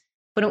kinds.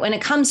 But when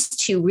it comes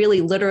to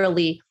really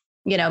literally,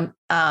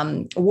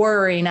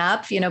 warring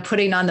up,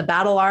 putting on the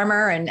battle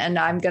armor and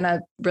I'm going to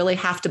really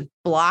have to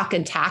block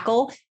and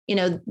tackle,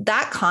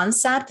 that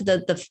concept,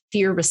 the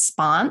fear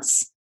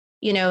response,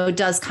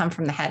 does come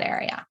from the head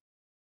area.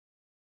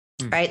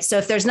 Right. So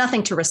if there's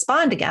nothing to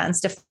respond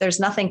against, if there's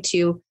nothing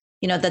to,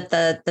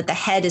 that the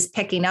head is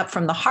picking up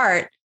from the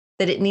heart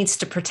that it needs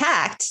to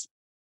protect,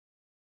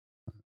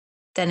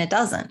 then it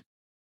doesn't.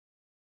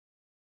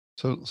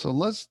 So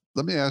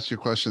let me ask you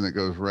a question that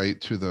goes right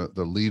to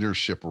the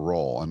leadership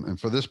role. And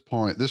for this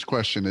point, this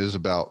question is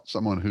about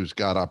someone who's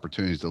got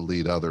opportunities to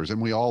lead others,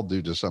 and we all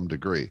do to some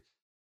degree.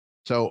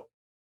 So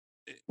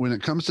when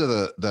it comes to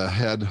the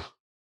head,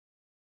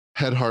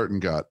 heart, and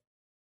gut,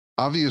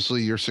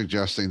 obviously you're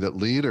suggesting that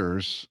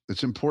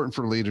it's important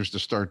for leaders to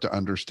start to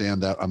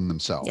understand that on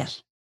themselves. Yeah.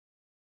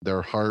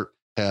 Their heart,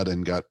 head,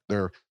 and gut,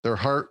 their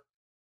heart,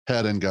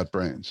 head, and gut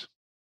brains.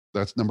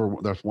 That's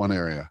one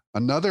area.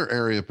 Another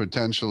area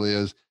potentially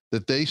is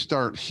that they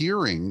start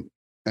hearing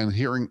and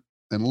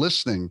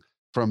listening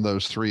from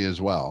those three as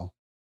well,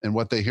 and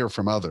what they hear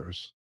from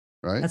others,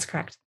 right? That's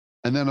correct.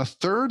 And then a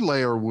third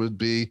layer would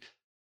be,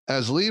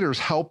 as leaders,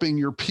 helping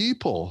your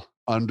people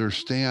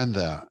understand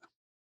that.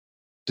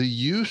 Do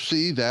you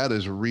see that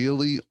as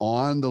really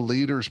on the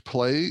leader's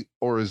plate,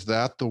 or is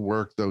that the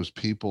work those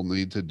people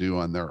need to do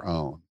on their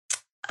own?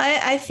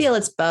 I feel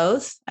it's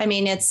both. I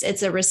mean,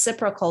 it's a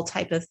reciprocal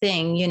type of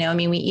thing. I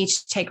mean, we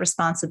each take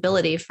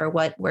responsibility for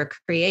what we're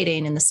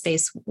creating in the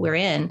space we're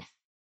in.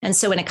 And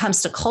so when it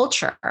comes to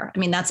culture, I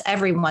mean, that's I'm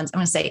going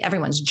to say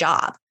everyone's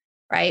job,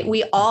 right?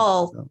 We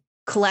all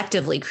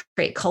collectively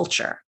create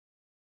culture.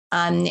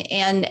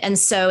 And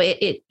so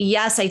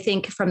yes, I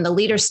think from the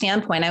leader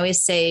standpoint, I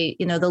always say,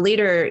 the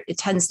leader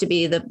tends to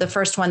be the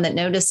first one that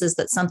notices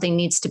that something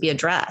needs to be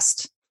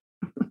addressed.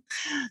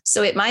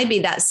 So it might be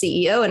that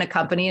CEO in a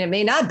company, and it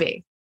may not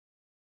be.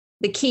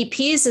 The key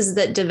piece is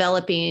that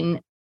developing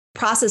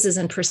processes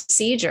and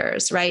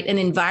procedures, right? An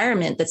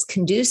environment that's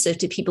conducive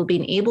to people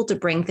being able to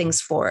bring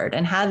things forward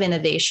and have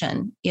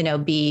innovation,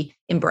 be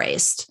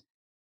embraced,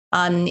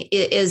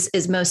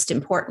 is most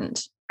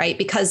important, right?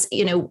 Because,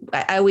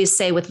 I always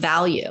say with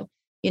value,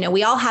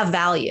 we all have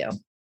value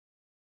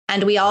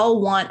and we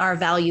all want our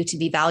value to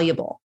be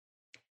valuable.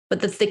 But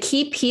the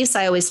key piece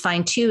I always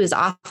find too is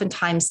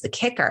oftentimes the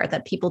kicker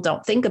that people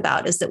don't think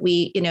about is that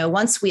we,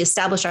 once we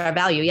establish our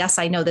value, yes,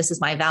 I know this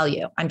is my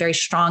value. I'm very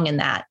strong in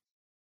that.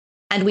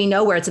 And we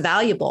know where it's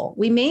valuable.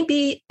 We may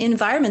be in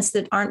environments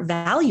that aren't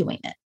valuing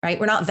it, right?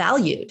 We're not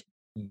valued.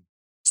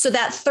 So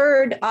that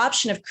third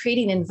option of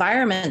creating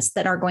environments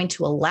that are going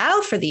to allow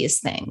for these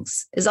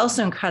things is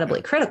also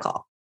incredibly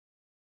critical.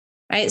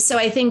 Right. So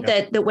I think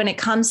that when it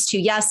comes to,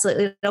 yes,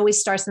 it always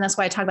starts, and that's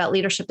why I talk about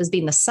leadership as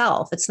being the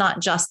self. It's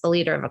not just the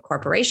leader of a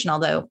corporation,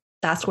 although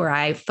that's where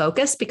I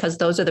focus, because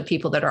those are the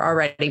people that are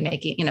already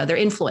making, they're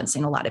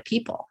influencing a lot of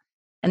people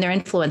and they're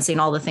influencing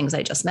all the things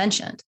I just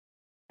mentioned.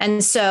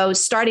 And so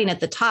starting at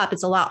the top,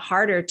 it's a lot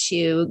harder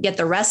to get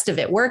the rest of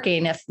it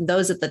working if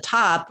those at the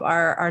top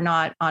are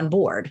not on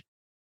board.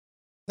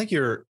 I think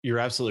you're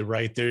absolutely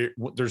right.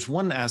 There's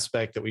one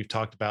aspect that we've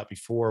talked about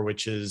before,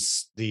 which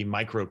is the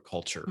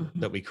microculture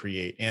that we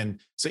create. And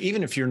so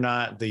even if you're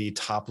not the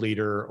top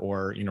leader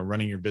or,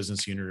 running your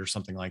business unit or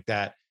something like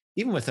that,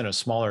 even within a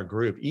smaller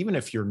group, even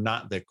if you're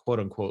not the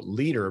quote unquote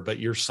leader, but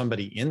you're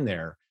somebody in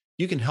there,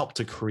 you can help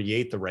to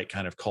create the right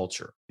kind of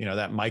culture,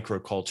 that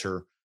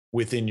microculture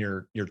within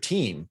your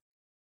team,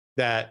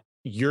 that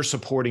you're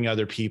supporting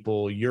other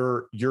people,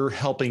 you're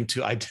helping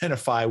to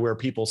identify where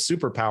people's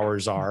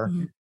superpowers are.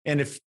 And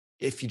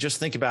if you just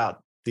think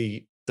about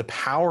the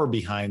power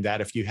behind that,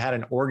 if you had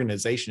an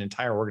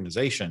entire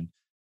organization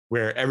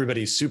where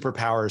everybody's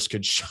superpowers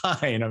could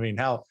shine, I mean,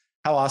 how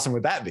awesome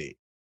would that be?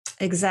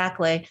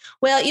 Exactly.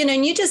 Well,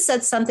 and you just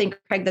said something,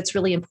 Craig, that's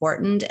really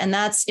important. And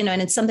that's,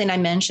 and it's something I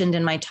mentioned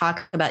in my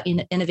talk about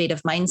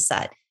innovative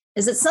mindset,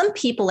 is that some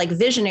people, like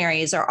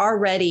visionaries, are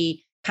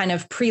already kind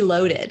of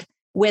preloaded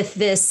with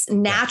this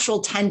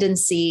natural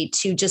tendency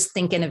to just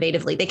think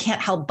innovatively. They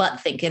can't help but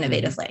think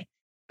innovatively.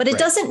 But it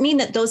doesn't mean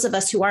that those of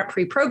us who aren't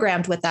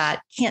pre-programmed with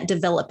that can't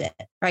develop it,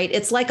 right?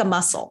 It's like a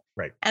muscle.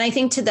 Right. And I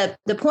think to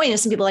the point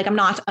is some people are like, I'm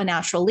not a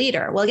natural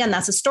leader. Well, again,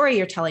 that's a story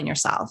you're telling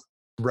yourself.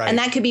 Right. And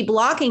that could be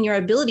blocking your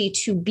ability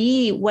to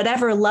be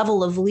whatever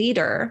level of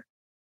leader,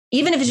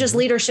 even if it's just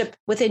leadership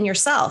within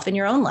yourself, in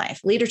your own life,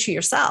 leader to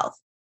yourself,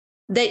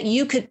 that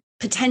you could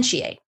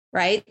potentiate,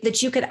 right?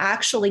 That you could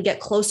actually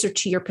get closer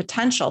to your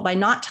potential by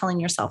not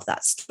telling yourself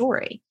that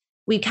story.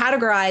 We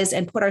categorize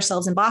and put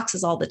ourselves in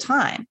boxes all the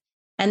time.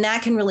 And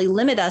that can really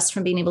limit us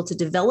from being able to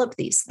develop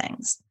these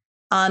things.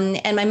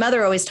 And my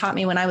mother always taught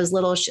me when I was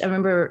little, I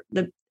remember,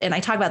 and I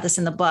talk about this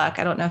in the book.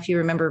 I don't know if you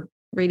remember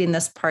reading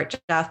this part,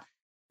 Jeff,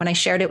 when I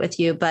shared it with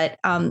you, but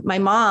my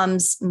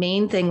mom's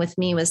main thing with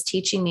me was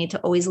teaching me to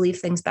always leave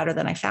things better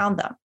than I found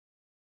them.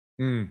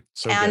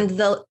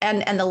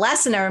 The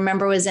lesson I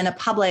remember was in a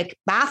public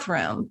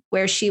bathroom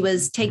where she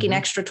was taking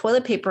extra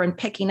toilet paper and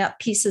picking up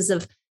pieces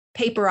of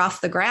paper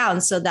off the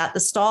ground so that the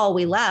stall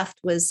we left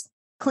was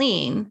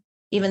clean,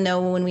 even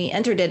though when we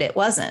entered it, it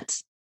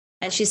wasn't.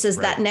 And she says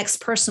that next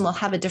person will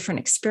have a different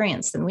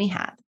experience than we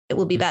had. It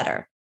will be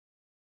better.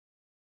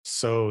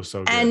 So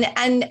good.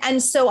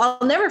 And so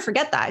I'll never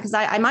forget that, because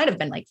I might have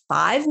been like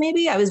 5,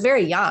 maybe. I was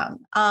very young.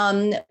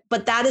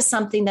 But that is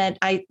something that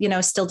I,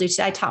 still do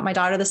today. I taught my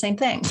daughter the same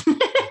thing.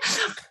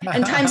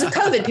 In times of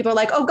COVID, people are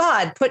like, oh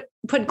God,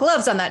 put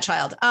gloves on that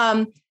child.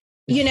 But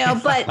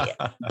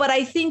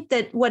I think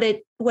that what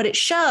it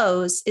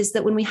shows is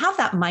that when we have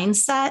that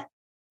mindset,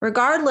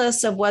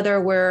 regardless of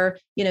whether we're,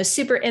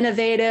 super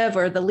innovative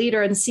or the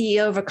leader and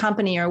CEO of a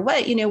company or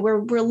what,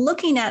 we're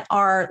looking at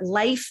our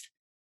life,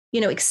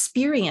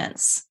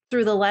 experience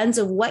through the lens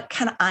of what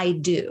can I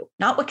do,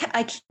 not what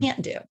I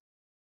can't do,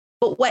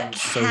 but what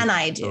can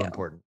I do? So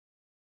important.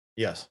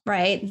 Yes.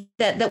 Right.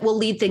 That will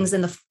lead things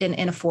in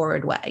a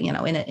forward way,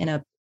 in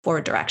a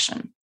forward direction.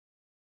 And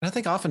I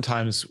think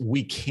oftentimes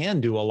we can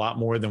do a lot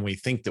more than we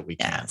think that we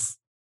can. Yes.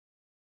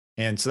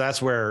 And so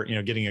that's where,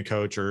 getting a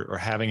coach or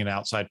having an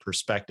outside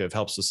perspective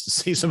helps us to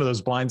see some of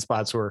those blind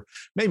spots where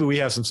maybe we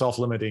have some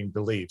self-limiting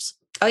beliefs.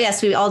 Oh,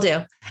 yes, we all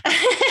do.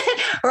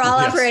 We're all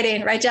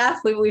operating, right, Jeff?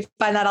 We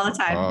find that all the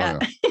time.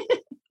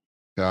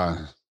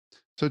 Yeah.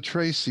 So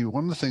Tracy,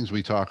 one of the things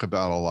we talk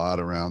about a lot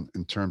around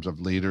in terms of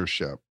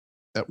leadership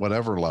at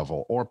whatever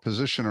level or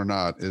position or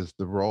not is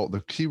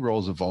the key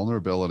roles of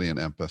vulnerability and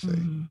empathy.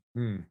 Mhm.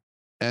 Hmm.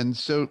 And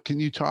so can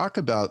you talk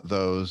about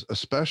those,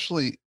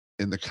 especially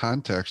in the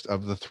context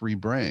of the three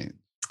brains?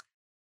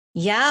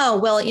 Yeah,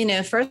 well,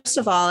 first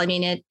of all, I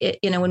mean,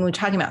 when we're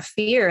talking about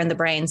fear in the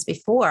brains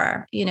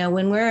before,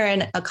 when we're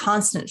in a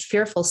constant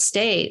fearful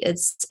state,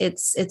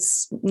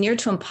 it's near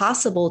to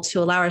impossible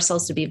to allow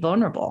ourselves to be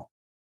vulnerable.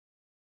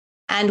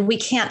 And we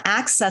can't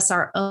access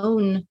our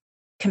own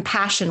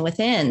compassion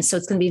within. So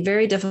it's going to be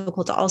very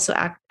difficult to also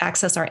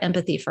access our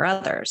empathy for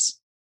others.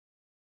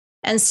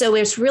 And so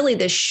it's really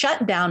this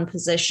shutdown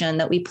position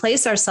that we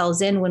place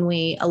ourselves in when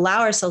we allow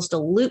ourselves to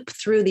loop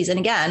through these. And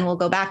again, we'll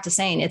go back to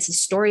saying it's the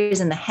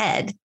stories in the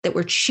head that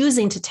we're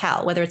choosing to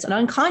tell, whether it's an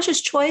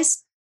unconscious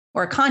choice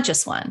or a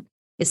conscious one,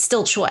 it's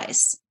still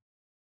choice.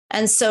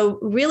 And so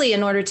really,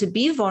 in order to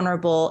be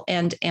vulnerable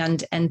and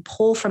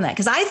pull from that,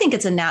 because I think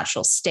it's a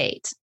natural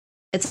state.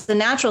 It's the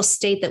natural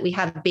state that we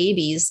have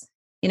babies.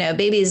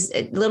 Babies,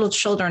 little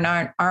children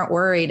aren't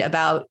worried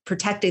about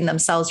protecting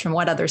themselves from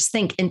what others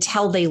think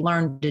until they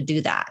learn to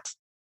do that.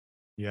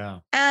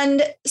 Yeah.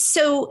 And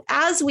so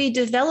as we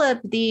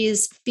develop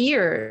these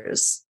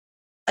fears,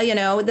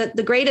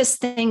 the greatest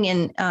thing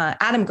in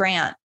Adam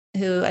Grant,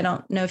 who I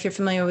don't know if you're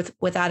familiar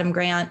with Adam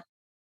Grant,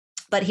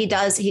 but he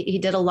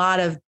did a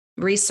lot of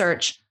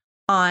research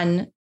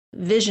on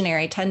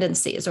visionary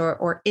tendencies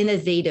or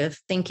innovative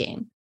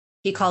thinking.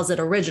 He calls it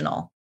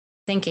original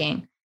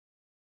thinking.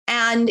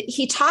 And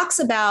he talks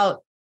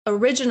about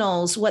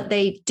originals. What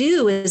they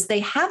do is they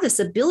have this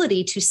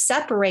ability to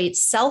separate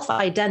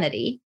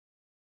self-identity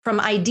from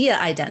idea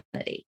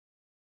identity.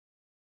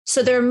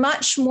 So they're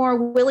much more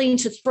willing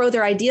to throw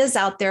their ideas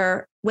out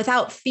there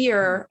without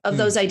fear of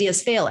those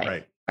ideas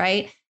failing.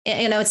 Right.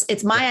 And,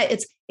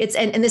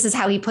 and this is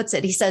how he puts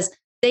it. He says,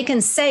 they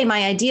can say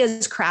my idea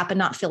is crap and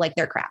not feel like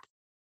they're crap.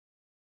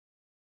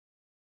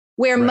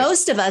 Where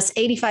most of us,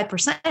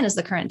 85% is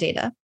the current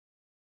data.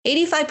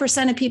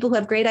 85% of people who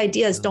have great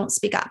ideas don't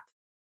speak up,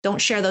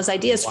 don't share those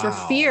ideas for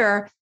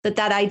fear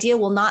that idea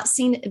will not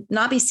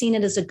be seen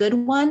as a good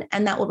one,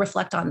 and that will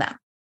reflect on them.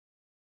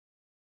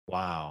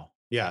 Wow.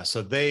 Yeah.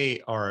 So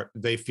they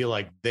feel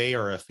like they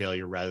are a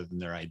failure rather than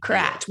their idea.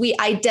 Correct.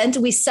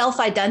 We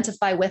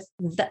self-identify with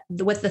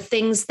the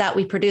things that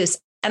we produce.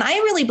 And I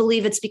really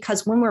believe it's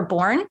because when we're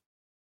born,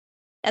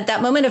 at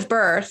that moment of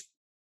birth,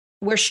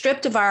 we're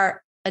stripped of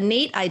our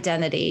innate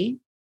identity,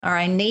 our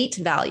innate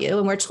value,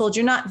 and we're told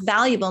you're not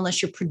valuable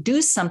unless you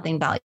produce something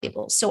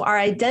valuable. So our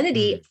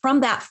identity from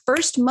that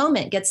first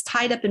moment gets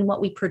tied up in what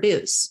we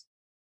produce,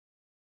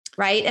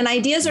 right? And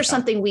ideas are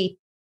something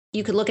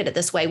you could look at it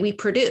this way, we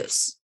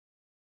produce.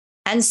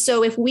 And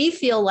so if we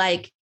feel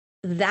like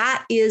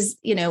that is,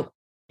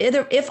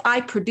 either if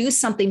I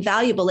produce something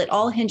valuable, it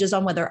all hinges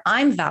on whether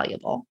I'm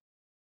valuable,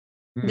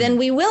 then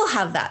we will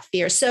have that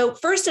fear. So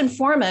first and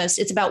foremost,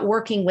 it's about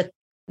working with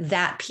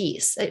that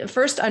piece.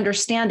 First,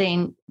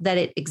 understanding that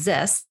it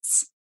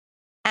exists,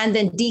 and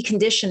then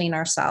deconditioning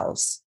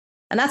ourselves.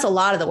 And that's a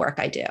lot of the work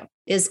I do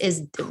is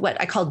what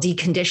I call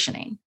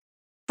deconditioning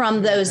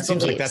from those beliefs.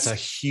 Seems like that's a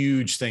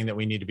huge thing that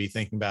we need to be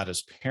thinking about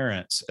as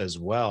parents as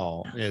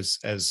well,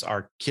 as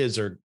our kids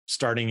are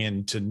starting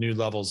into new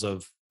levels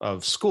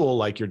of school,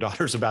 like your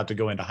daughter's about to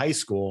go into high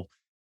school.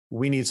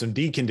 We need some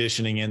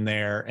deconditioning in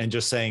there and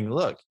just saying,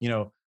 look,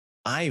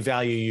 I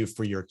value you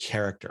for your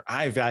character.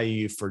 I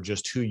value you for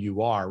just who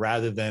you are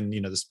rather than,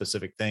 the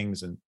specific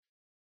things. And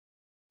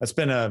that's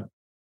been a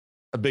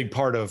big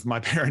part of my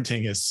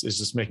parenting is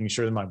just making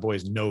sure that my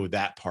boys know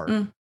that part.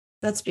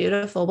 That's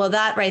beautiful. Well,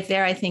 that right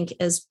there, I think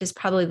is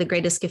probably the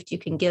greatest gift you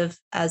can give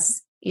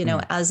as,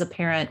 as a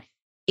parent,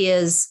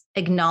 is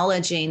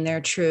acknowledging their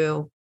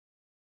true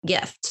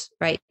gift,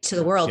 right, to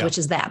the world, which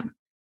is them.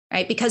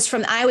 Right. Because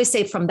I always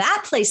say from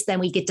that place, then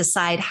we get to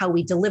decide how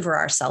we deliver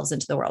ourselves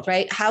into the world,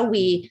 right? How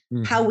we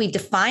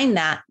define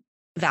that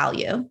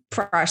value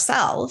for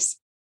ourselves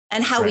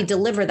and how we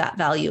deliver that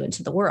value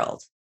into the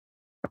world.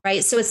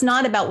 Right. So it's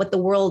not about what the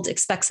world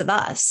expects of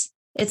us.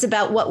 It's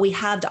about what we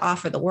have to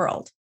offer the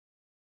world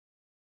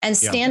and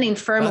standing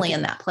firmly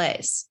in that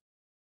place.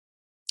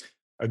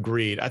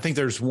 Agreed. I think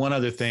there's one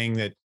other thing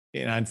that,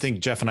 and I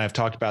think Jeff and I have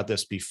talked about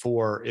this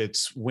before.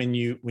 It's when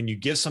you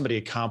give somebody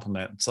a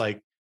compliment, it's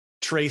like,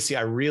 Tracy,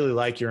 I really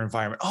like your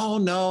environment. Oh,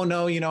 no,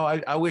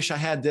 I wish I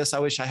had this. I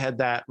wish I had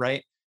that.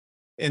 Right.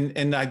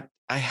 And I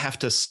have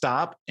to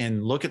stop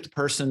and look at the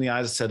person in the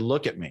eyes and said,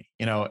 look at me,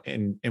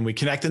 and we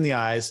connect in the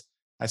eyes.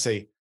 I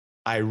say,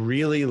 I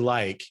really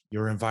like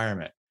your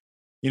environment,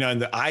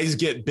 and the eyes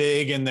get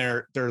big and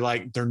they're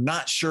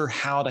not sure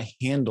how to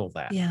handle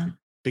that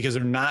because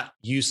they're not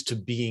used to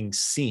being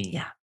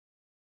seen.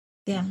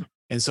 Yeah.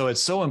 And so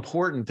it's so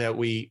important that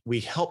we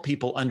help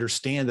people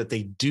understand that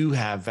they do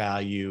have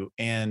value,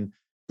 and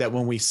that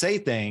when we say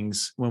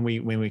things, when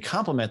we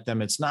compliment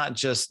them, it's not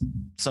just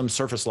some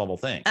surface level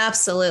thing.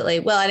 Absolutely.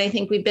 Well, and I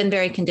think we've been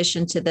very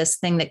conditioned to this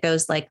thing that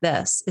goes like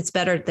this. It's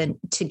better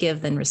to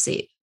give than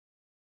receive.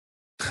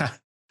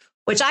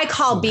 which I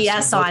call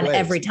BS on ways.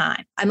 every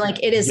time. I'm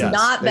like, it is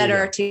not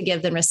better to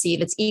give than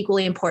receive. It's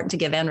equally important to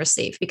give and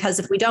receive, because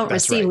if we don't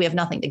receive, we have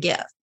nothing to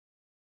give.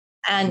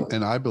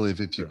 And I believe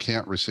if you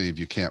can't receive,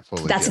 you can't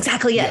fully That's give.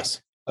 exactly it.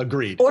 Yes.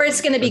 Agreed. Or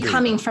it's going to be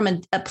coming from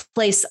a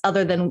place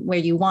other than where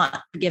you want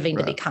giving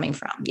to be coming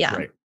from. Yeah.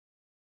 Right.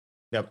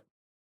 Yep.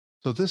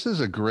 So this is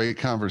a great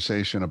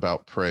conversation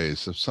about praise.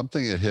 So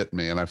something that hit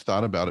me, and I've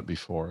thought about it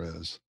before,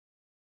 is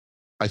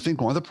I think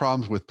one of the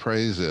problems with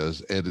praise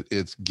is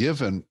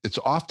it's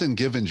often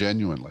given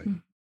genuinely.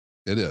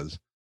 It is,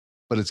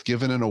 but it's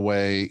given in a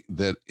way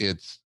that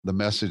the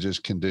message is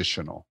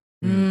conditional.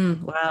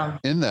 Wow.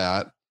 In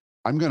that,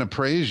 I'm going to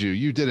praise you.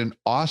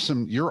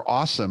 You're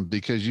awesome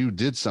because you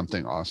did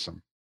something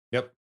awesome.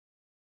 Yep.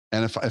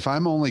 And if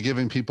I'm only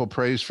giving people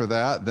praise for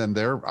that, then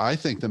I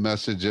think the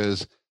message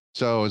is,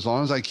 so as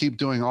long as I keep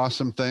doing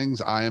awesome things,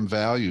 I am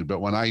valued. But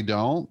when I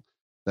don't,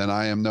 then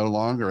I am no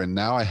longer. And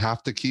now I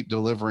have to keep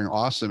delivering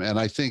awesome. And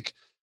I think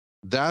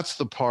that's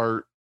the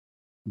part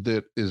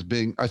that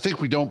I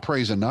think we don't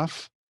praise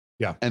enough.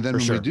 Yeah. And then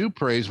when we do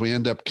praise, we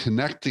end up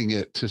connecting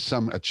it to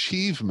some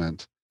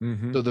achievement.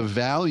 Mm-hmm. So the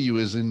value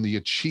is in the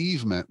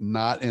achievement,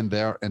 not in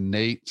their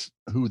innate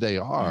who they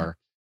are.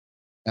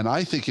 And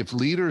I think if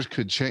leaders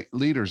could change,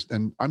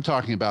 and I'm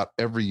talking about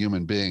every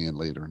human being and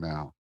leader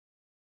now,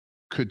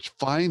 could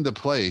find the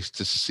place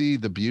to see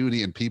the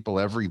beauty in people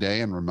every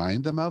day and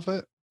remind them of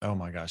it. Oh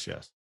my gosh,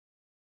 yes.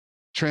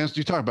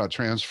 You talk about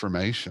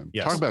transformation.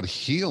 Yes. Talk about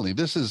healing.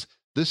 This is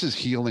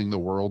healing the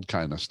world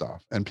kind of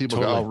stuff. And people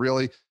go, oh,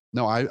 really?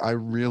 No, I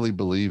really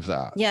believe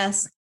that.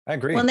 Yes. I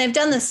agree. Well, and they've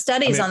done the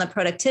studies on the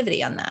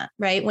productivity on that,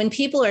 right? When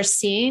people are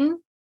seen,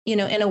 in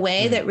a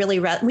way that really,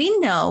 we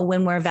know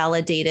when we're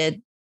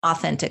validated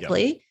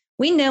authentically. Yep.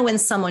 We know when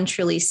someone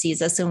truly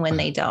sees us and when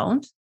they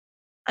don't.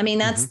 I mean,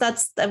 that's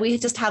we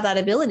just have that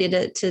ability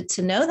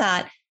to know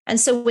that. And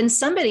so when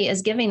somebody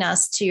is giving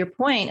us, to your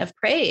point of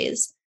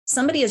praise,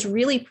 somebody is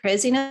really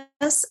praising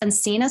us and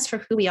seeing us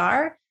for who we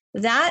are,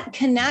 that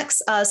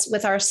connects us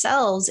with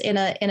ourselves in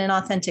an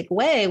authentic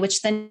way,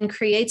 which then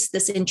creates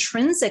this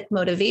intrinsic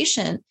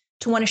motivation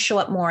to want to show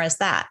up more as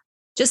that.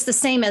 Just the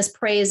same as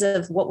praise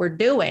of what we're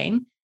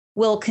doing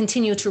will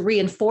continue to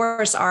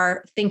reinforce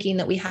our thinking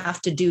that we have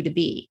to do to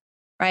be,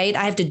 right?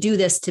 I have to do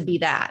this to be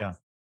that. Yeah.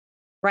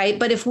 Right.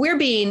 But if we're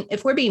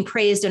being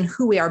praised in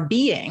who we are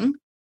being,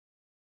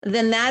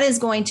 then that is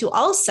going to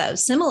also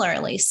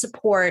similarly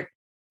support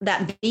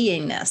that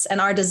beingness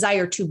and our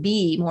desire to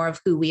be more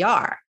of who we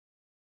are.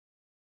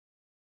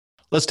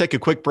 Let's take a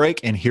quick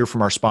break and hear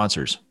from our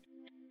sponsors.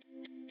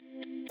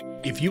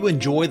 If you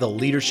enjoy the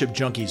Leadership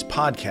Junkies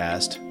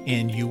podcast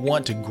and you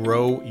want to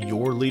grow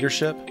your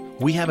leadership,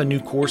 we have a new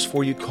course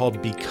for you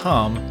called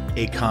Become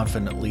a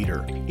Confident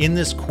Leader. In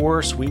this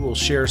course, we will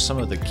share some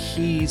of the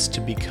keys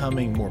to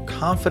becoming more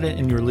confident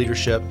in your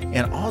leadership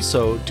and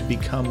also to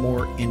become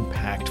more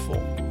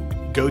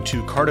impactful. Go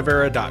to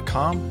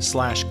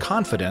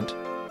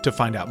cardavera.com/confident to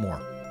find out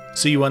more.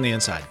 See you on the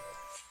inside.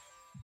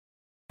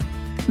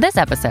 This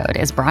episode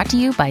is brought to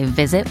you by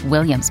Visit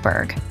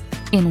Williamsburg.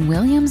 In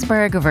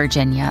Williamsburg,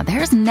 Virginia,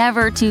 there's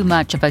never too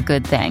much of a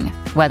good thing.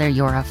 Whether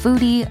you're a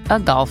foodie, a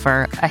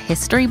golfer, a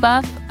history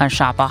buff, a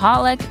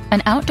shopaholic,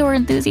 an outdoor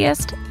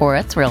enthusiast, or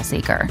a thrill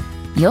seeker,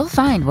 you'll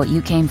find what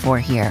you came for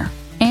here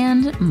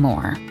and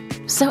more.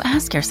 So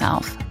ask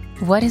yourself,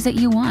 what is it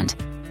you want?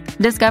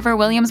 Discover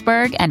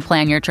Williamsburg and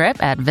plan your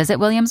trip at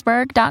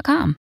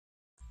visitwilliamsburg.com.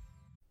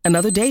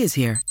 Another day is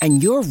here,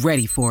 and you're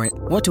ready for it.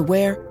 What to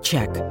wear?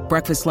 Check.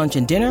 Breakfast, lunch,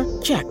 and dinner?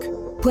 Check.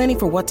 Planning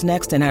for what's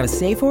next and how to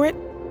save for it?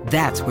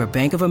 That's where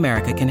Bank of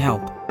America can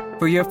help.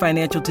 For your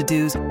financial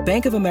to-dos,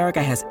 Bank of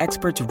America has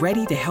experts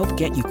ready to help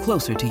get you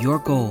closer to your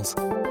goals.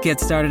 Get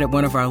started at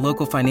one of our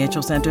local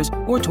financial centers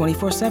or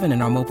 24/7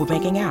 in our mobile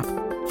banking app.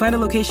 Find a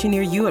location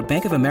near you at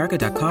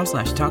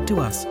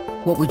bankofamerica.com/talktous.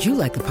 What would you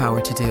like the power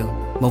to do?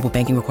 Mobile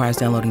banking requires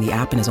downloading the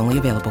app and is only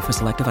available for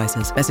select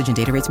devices. Message and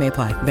data rates may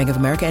apply. Bank of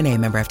America NA,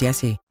 member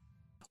FDIC.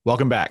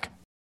 Welcome back.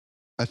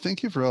 I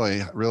think you've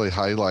really, really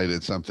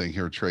highlighted something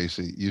here,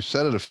 Tracy. You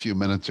said it a few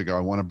minutes ago.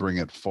 I want to bring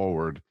it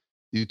forward.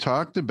 You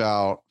talked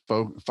about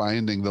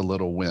finding the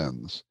little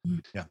wins.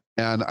 Yeah.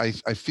 And I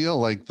feel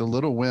like the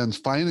little wins,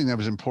 finding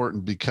them is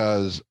important,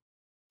 because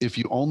if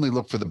you only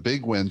look for the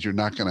big wins, you're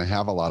not going to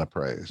have a lot of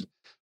praise.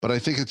 But I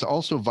think it's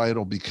also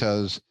vital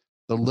because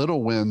the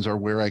little wins are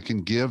where I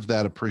can give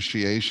that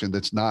appreciation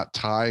that's not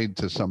tied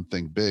to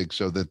something big,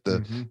 so that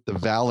the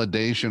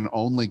validation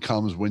only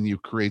comes when you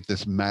create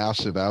this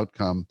massive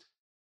outcome.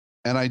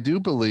 And I do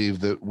believe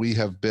that we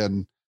have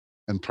been,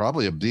 and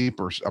probably a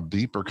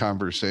deeper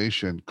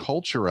conversation,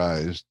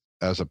 culturized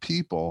as a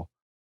people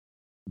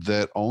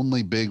that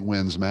only big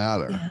wins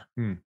matter.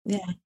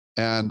 Yeah.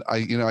 And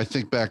I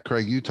think back,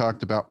 Craig, you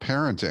talked about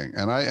parenting,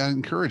 and I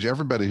encourage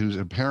everybody who's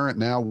a parent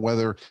now,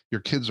 whether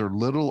your kids are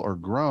little or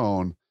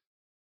grown,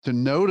 to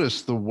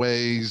notice the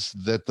ways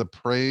that the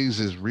praise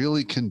is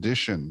really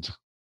conditioned.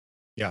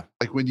 Yeah.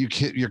 Like when your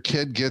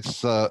kid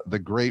gets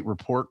the great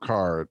report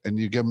card and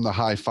you give them the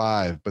high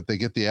five, but they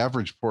get the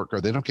average report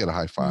card, they don't get a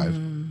high five.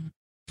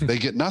 They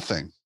get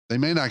nothing. They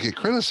may not get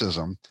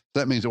criticism.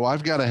 That means, well,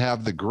 I've got to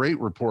have the great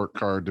report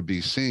card to be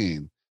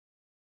seen.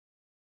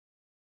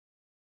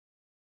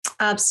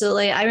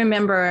 Absolutely. I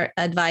remember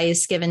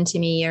advice given to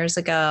me years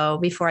ago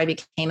before I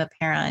became a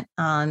parent.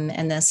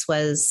 And this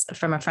was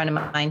from a friend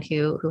of mine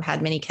who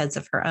had many kids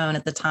of her own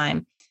at the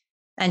time.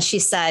 And she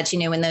said,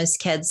 when those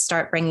kids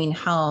start bringing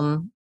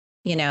home,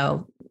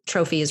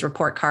 trophies,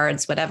 report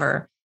cards,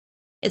 whatever,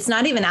 it's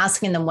not even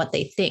asking them what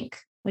they think.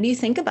 What do you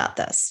think about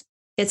this?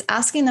 It's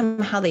asking them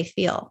how they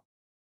feel.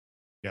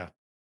 Yeah.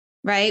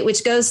 Right.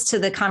 Which goes to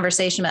the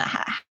conversation about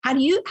how do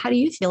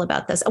you feel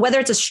about this? Whether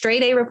it's a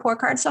straight A report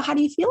card. So how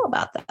do you feel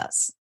about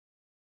this?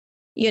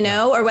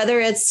 Or whether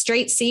it's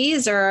straight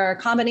C's or a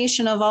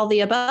combination of all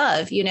the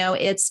above,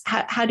 it's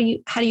how do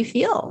you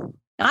feel?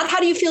 Not how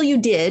do you feel you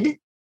did?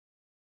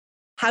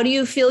 How do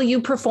you feel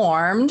you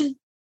performed?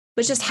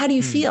 But just how do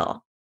you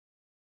feel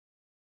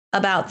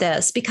about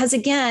this? Because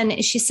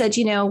again, she said,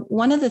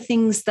 one of the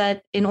things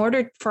that in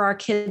order for our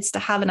kids to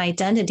have an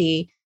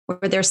identity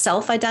where they're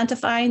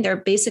self-identifying, they're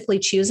basically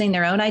choosing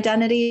their own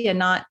identity and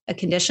not a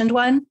conditioned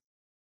one,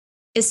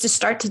 is to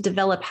start to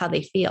develop how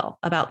they feel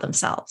about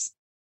themselves.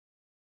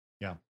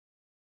 Yeah.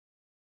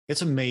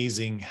 It's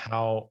amazing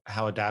how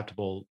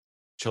adaptable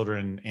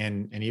children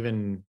and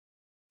even,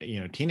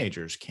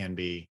 teenagers can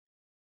be,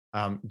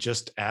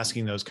 just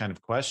asking those kind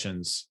of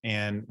questions.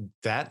 And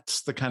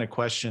that's the kind of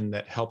question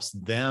that helps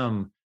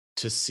them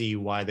to see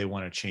why they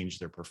want to change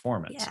their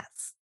performance.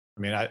 Yes.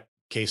 I mean,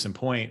 case in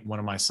point, one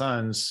of my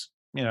sons,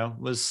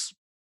 was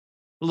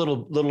a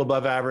little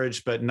above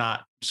average, but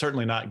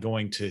certainly not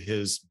going to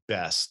his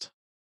best.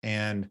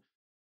 And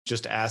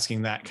just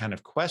asking that kind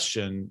of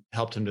question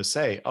helped him to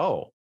say,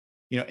 oh,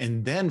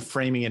 and then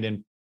framing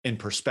it in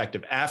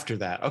perspective after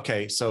that.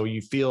 Okay, so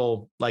you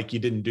feel like you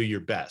didn't do your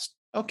best.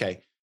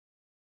 Okay.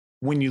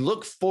 When you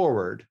look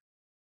forward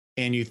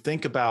and you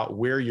think about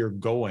where you're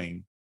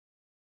going,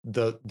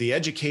 the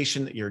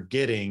education that you're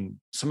getting,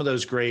 some of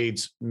those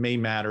grades may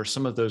matter,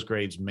 some of those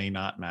grades may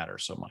not matter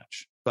so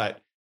much.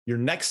 But your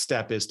next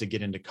step is to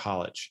get into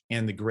college,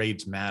 and the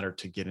grades matter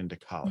to get into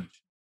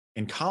college.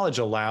 And college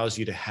allows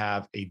you to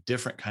have a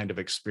different kind of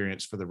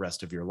experience for the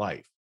rest of your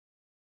life.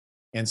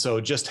 And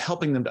so just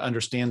helping them to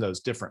understand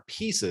those different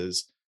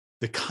pieces,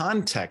 the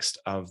context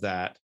of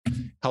that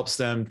helps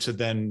them to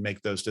then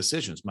make those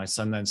decisions. My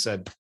son then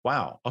said,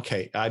 wow,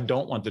 okay, I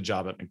don't want the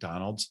job at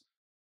McDonald's.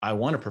 I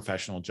want a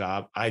professional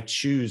job. I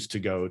choose to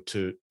go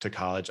to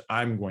college.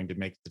 I'm going to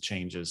make the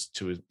changes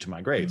to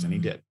my grades. And he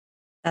did.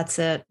 That's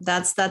it.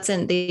 That's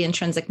in the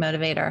intrinsic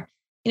motivator,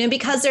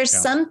 because there's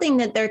something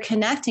that they're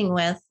connecting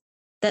with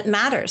that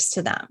matters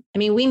to them. I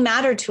mean, we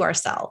matter to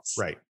ourselves.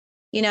 Right.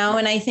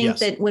 And I think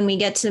that when we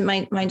get to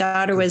my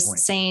daughter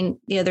was saying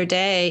the other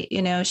day,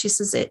 she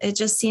says, it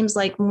just seems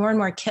like more and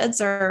more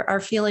kids are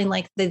feeling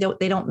like they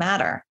don't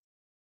matter.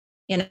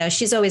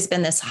 She's always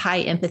been this high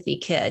empathy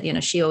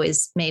kid. She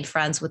always made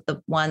friends with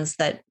the ones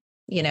that,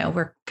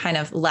 were kind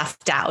of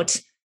left out.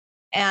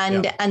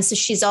 And so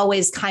she's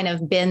always kind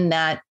of been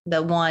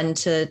the one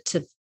to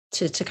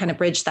kind of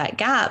bridge that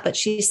gap. But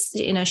she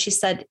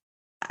said,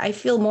 I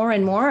feel more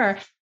and more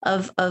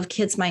of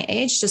kids my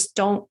age just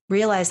don't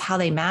realize how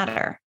they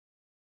matter.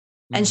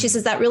 And she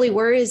says, that really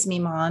worries me,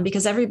 Mom,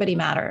 because everybody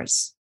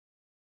matters.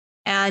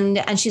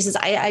 And she says,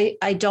 I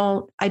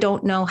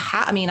don't know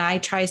how. I mean, I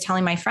try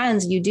telling my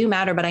friends, you do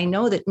matter, but I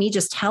know that me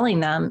just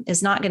telling them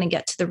is not going to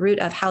get to the root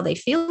of how they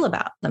feel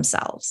about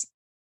themselves.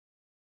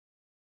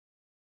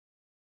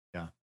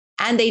 Yeah.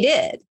 And they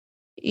did,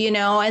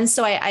 and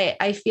so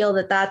I feel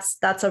that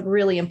that's a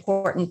really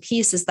important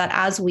piece, is that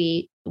as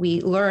we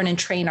learn and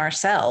train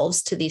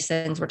ourselves to these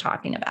things we're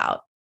talking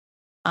about,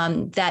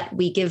 that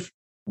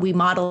we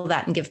model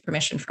that and give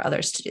permission for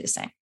others to do the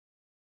same.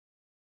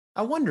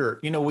 I wonder,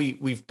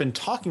 we've been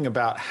talking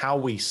about how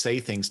we say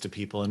things to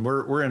people, and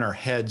we're in our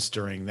heads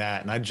during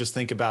that. And I just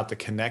think about the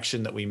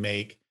connection that we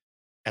make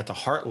at the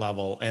heart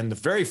level. And the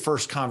very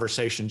first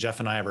conversation Jeff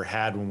and I ever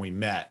had when we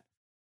met,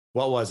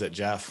 what was it,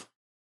 Jeff?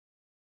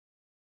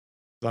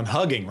 On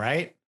hugging,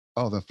 right?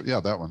 Oh,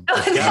 that one.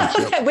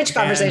 Yeah. Which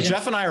conversation? And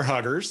Jeff and I are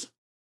huggers.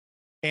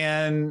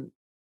 And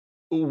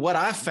what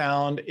I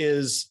found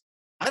is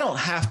I don't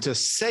have to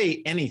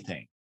say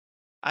anything.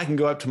 I can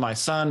go up to my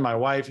son, my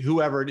wife,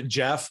 whoever,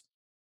 Jeff,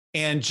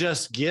 and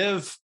just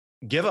give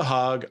a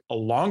hug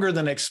longer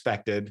than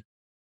expected.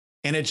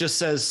 And it just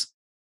says,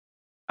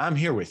 I'm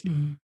here with you.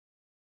 Mm-hmm.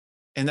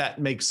 And that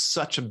makes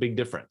such a big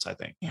difference, I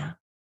think. Yeah.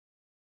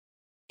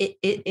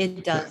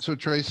 It does. So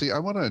Tracy, I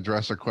want to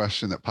address a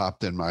question that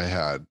popped in my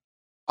head.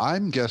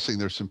 I'm guessing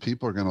there's some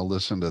people who are going to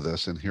listen to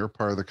this and hear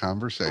part of the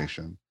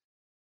conversation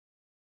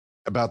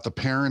about the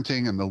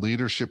parenting and the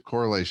leadership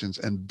correlations,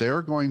 and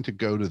they're going to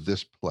go to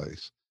this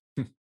place.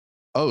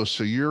 Oh,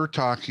 so you're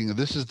talking,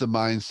 this is the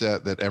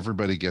mindset that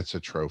everybody gets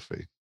a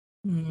trophy.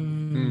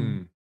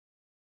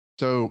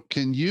 So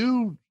can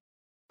you,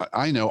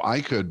 I know I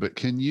could, but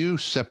can you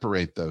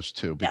separate those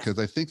two? Because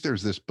I think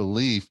there's this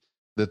belief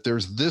that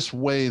there's this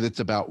way that's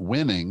about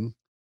winning,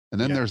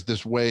 and then there's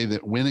this way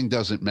that winning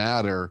doesn't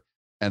matter,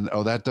 and,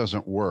 oh, that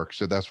doesn't work,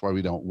 so that's why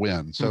we don't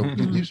win. So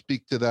can you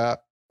speak to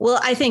that? Well,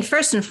 I think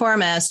first and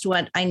foremost,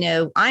 what I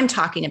know I'm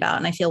talking about,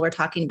 and I feel we're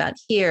talking about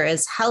here,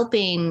 is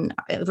helping,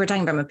 if we're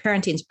talking from a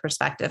parenting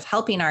perspective,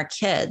 helping our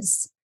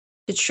kids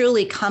to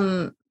truly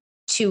come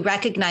to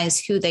recognize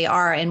who they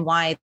are and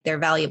why they're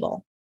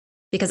valuable.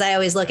 Because I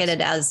always look at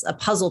it as a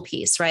puzzle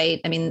piece,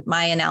 right? I mean,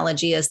 my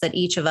analogy is that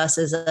each of us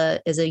is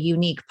a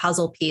unique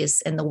puzzle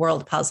piece in the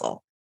world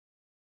puzzle.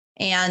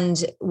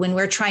 And when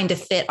we're trying to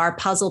fit our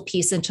puzzle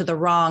piece into the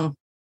wrong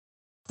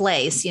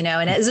place,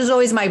 and this is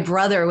always my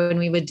brother when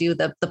we would do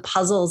the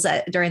puzzles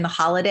during the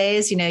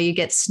holidays, you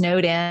get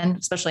snowed in,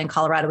 especially in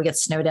Colorado, we get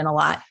snowed in a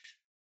lot.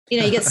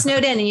 You get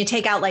snowed in and you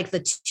take out like the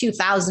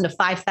 2,000 to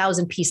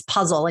 5,000 piece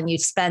puzzle and you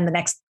spend the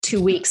next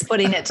 2 weeks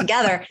putting it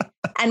together.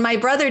 And my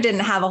brother didn't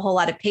have a whole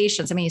lot of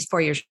patience. I mean, he's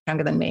 4 years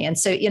younger than me. And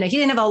so, he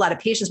didn't have a whole lot of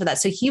patience for that.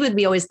 So he would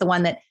be always the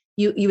one that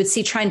you would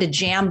see trying to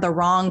jam the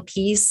wrong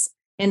piece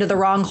into the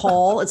wrong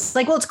hole. It's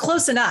like, well, it's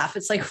close enough.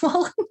 It's like,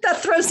 well,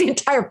 that throws the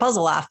entire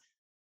puzzle off.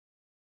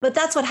 But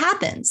that's what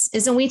happens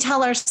is when we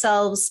tell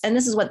ourselves, and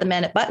this is what the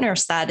men at Butner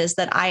said, is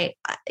that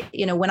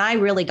when I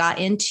really got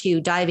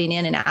into diving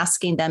in and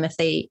asking them if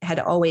they had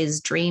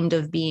always dreamed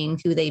of being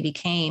who they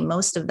became,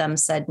 most of them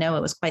said, no,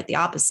 it was quite the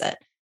opposite.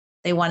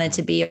 They wanted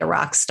to be a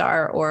rock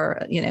star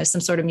or, some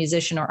sort of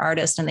musician or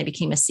artist, and they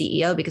became a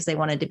CEO because they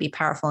wanted to be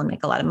powerful and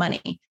make a lot of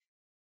money.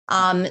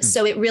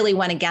 So it really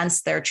went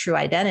against their true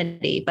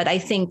identity. But I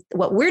think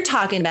what we're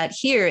talking about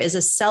here is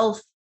a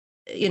self,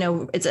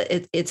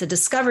 it's a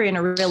discovery and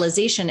a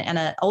realization and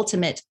an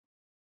ultimate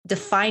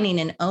defining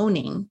and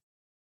owning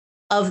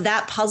of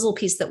that puzzle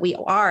piece that we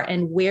are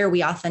and where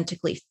we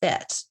authentically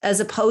fit, as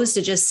opposed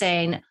to just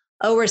saying,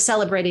 oh, we're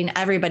celebrating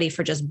everybody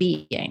for just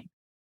being.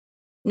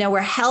 Now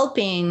we're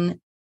helping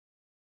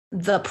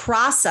the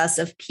process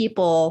of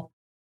people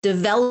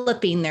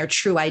developing their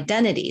true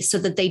identity so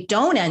that they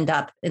don't end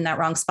up in that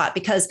wrong spot.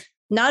 Because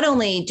not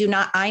only do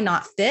I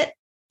not fit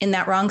in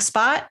that wrong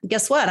spot,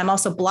 guess what? I'm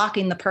also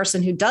blocking the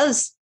person who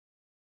does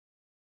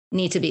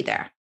need to be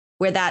there,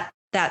 where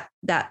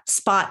that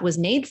spot was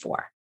made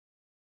for.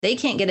 They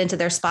can't get into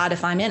their spot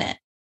if I'm in it.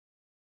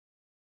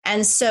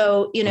 And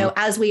so,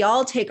 as we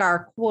all take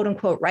our quote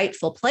unquote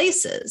rightful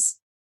places,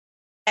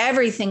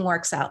 everything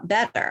works out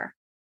better.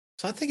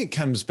 So I think it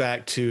comes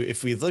back to,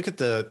 if we look at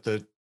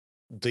the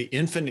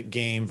infinite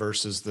game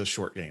versus the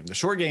short game. The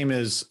short game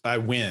is I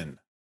win,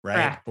 right?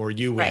 Correct. Or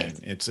you win. Right.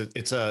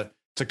 It's a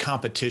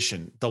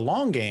competition. The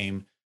long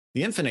game,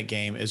 the infinite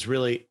game, is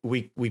really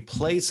we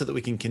play so that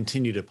we can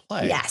continue to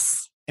play.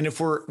 Yes. And if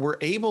we're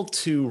able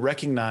to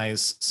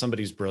recognize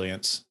somebody's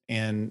brilliance,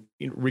 and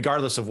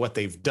regardless of what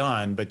they've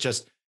done, but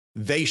just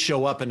they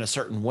show up in a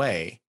certain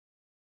way,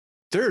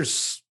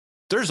 there's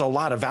a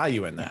lot of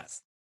value in that.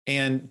 Yes.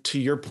 And to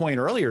your point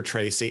earlier,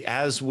 Tracy,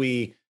 as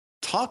we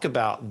talk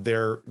about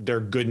their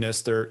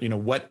goodness, their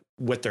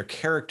what their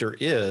character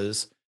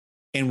is,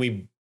 and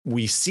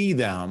we see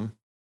them,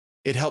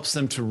 it helps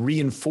them to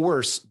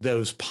reinforce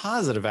those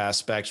positive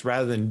aspects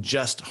rather than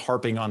just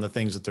harping on the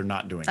things that they're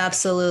not doing.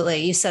 Absolutely.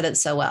 You said it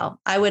so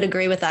well. I would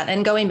agree with that.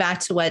 And going back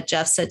to what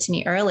Jeff said to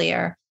me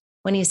earlier,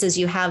 when he says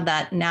you have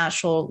that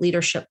natural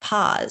leadership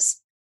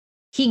pause,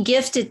 he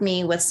gifted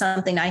me with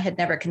something I had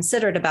never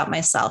considered about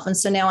myself. And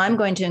so now I'm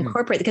going to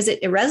incorporate, because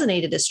it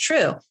resonated as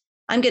true.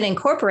 I'm going to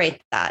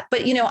incorporate that.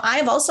 But,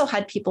 I've also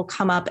had people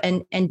come up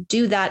and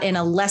do that in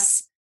a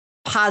less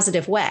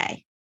positive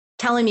way,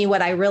 telling me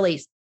what I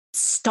really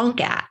stunk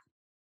at.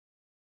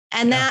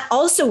 And that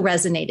also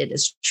resonated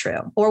as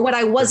true, or what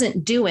I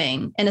wasn't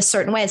doing in a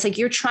certain way. It's like,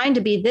 you're trying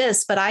to be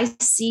this, but I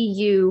see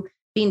you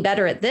being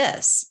better at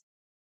this,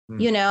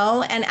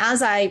 and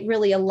as I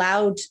really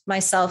allowed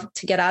myself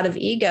to get out of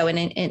ego and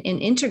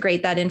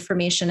integrate that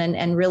information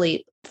and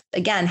really,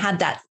 again, had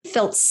that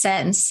felt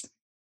sense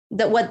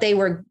that what they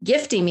were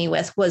gifting me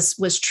with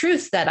was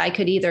truth that I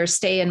could either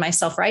stay in my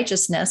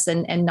self-righteousness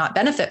and not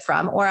benefit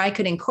from, or I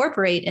could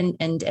incorporate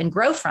and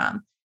grow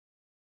from.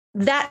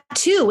 That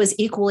too was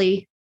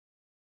equally,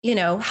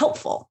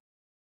 helpful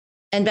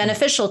and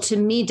beneficial to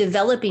me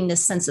developing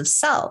this sense of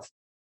self.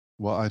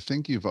 Well, I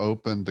think you've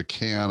opened the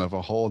can of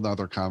a whole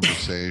nother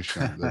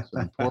conversation. That's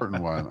an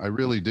important one. I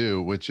really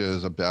do, which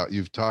is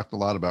you've talked a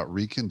lot about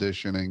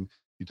reconditioning.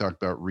 You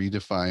talked about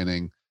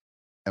redefining.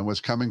 And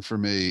what's coming for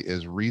me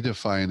is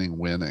redefining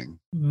winning,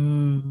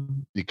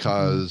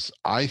 because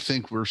I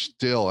think we're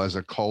still, as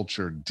a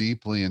culture,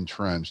 deeply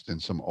entrenched in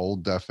some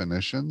old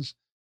definitions.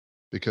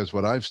 Because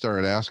what I've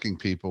started asking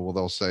people, well,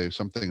 they'll say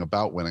something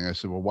about winning. I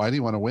said, well, why do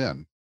you want to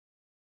win?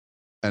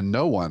 And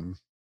no one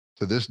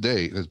to this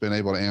date has been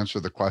able to answer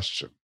the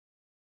question.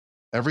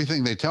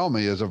 Everything they tell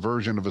me is a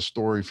version of a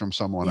story from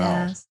someone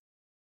else.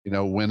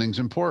 Winning's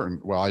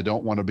important. Well, I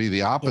don't want to be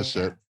the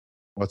opposite. Yeah.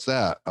 What's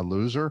that? A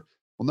loser?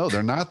 Well, no,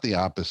 they're not the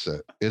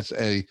opposite.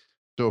 So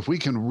if we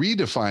can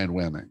redefine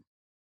winning,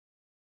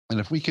 and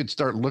if we could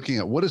start looking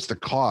at what is the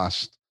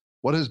cost,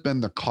 what has been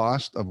the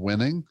cost of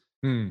winning,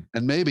 And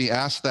maybe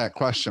ask that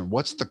question,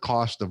 what's the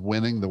cost of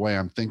winning the way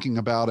I'm thinking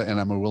about it? And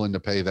am I willing to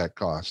pay that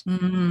cost?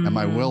 Am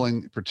I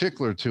willing,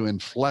 particular, to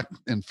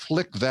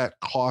inflict that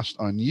cost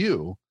on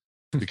you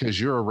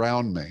because you're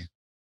around me?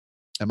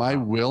 Am I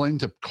willing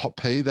to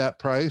pay that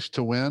price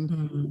to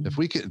win? If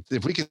we could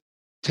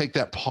take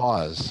that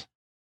pause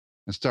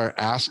and start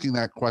asking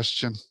that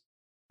question,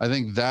 I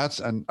think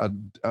that's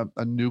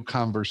a new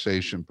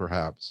conversation,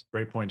 perhaps.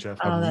 Great point, Jeff.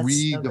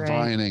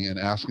 Redefining and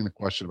asking the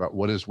question about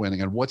what is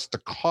winning and what's the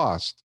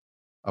cost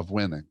of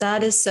winning.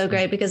 That is so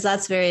great, because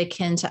that's very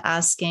akin to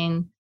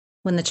asking,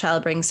 when the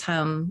child brings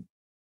home,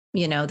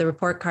 the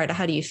report card,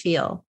 how do you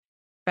feel?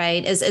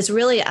 Right? It's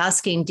really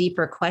asking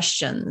deeper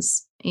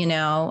questions,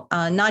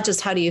 not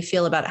just how do you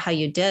feel about how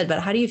you did,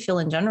 but how do you feel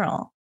in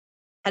general?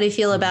 How do you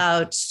feel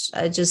about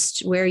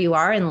just where you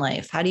are in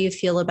life? How do you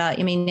feel about,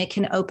 it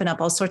can open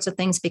up all sorts of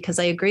things, because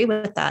I agree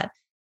with that,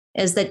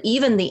 is that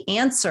even the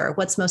answer,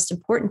 what's most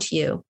important to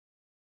you,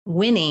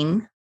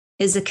 winning,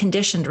 is a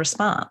conditioned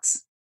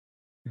response.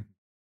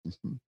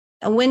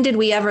 And when did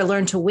we ever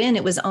learn to win?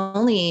 It was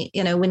only,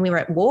 when we were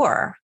at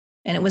war,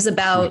 and it was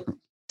about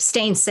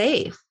staying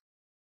safe.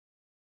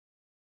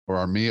 Or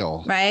our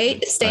meal,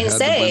 right? Staying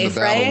safe, to win the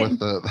battle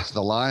right? With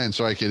the lion,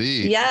 so I could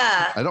eat.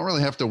 Yeah, I don't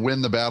really have to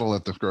win the battle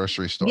at the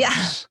grocery store.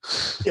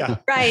 Yeah,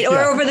 right. Or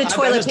over the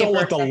toilet I just paper. don't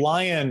want the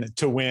lion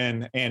to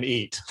win and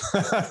eat.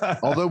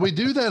 Although we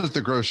do that at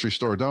the grocery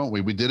store, don't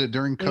we? We did it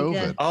during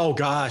COVID. Oh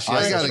gosh,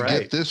 yes, I got to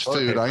get this toilet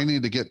food. paper. I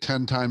need to get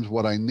 10 times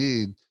what I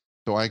need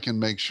so I can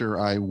make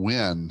sure I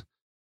win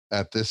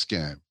at this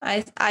game.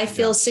 I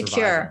feel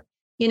secure. Survival.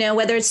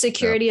 Whether it's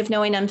security of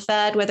knowing I'm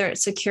fed, whether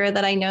it's secure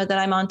that I know that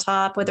I'm on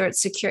top, whether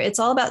it's secure, it's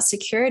all about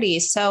security.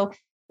 So,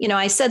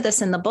 I said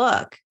this in the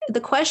book.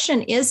 The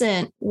question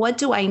isn't what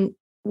do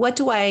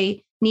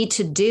I need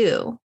to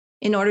do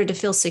in order to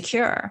feel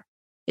secure?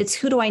 It's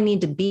who do I need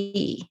to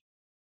be?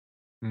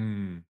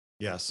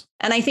 Yes.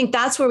 And I think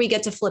that's where we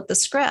get to flip the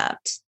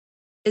script,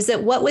 is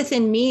that what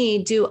within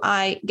me do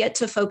I get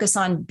to focus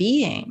on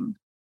being?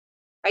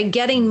 Right?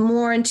 Getting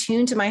more in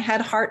tune to my head,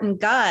 heart, and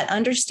gut,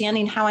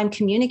 understanding how I'm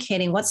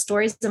communicating, what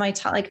stories am I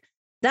telling?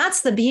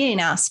 That's the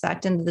being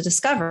aspect in the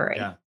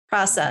discovery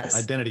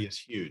process. Identity is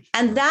huge.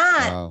 And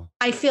that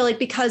I feel like,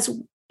 because,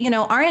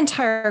 our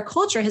entire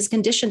culture has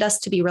conditioned us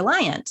to be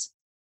reliant.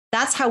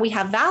 That's how we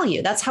have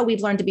value. That's how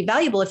we've learned to be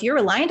valuable. If you're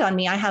reliant on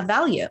me, I have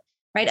value,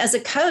 right? As a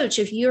coach,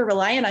 if you're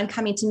reliant on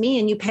coming to me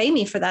and you pay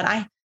me for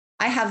that,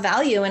 I have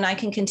value, and I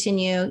can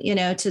continue,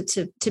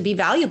 to be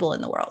valuable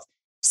in the world.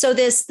 So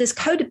this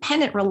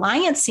codependent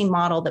reliancy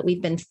model that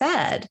we've been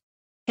fed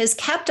has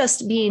kept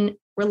us being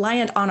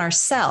reliant on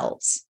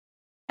ourselves.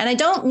 And I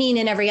don't mean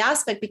in every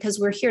aspect, because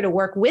we're here to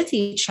work with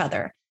each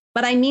other,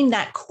 but I mean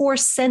that core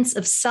sense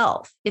of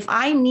self. If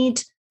I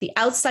need the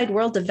outside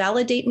world to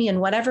validate me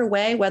in whatever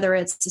way, whether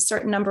it's a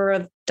certain number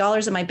of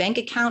dollars in my bank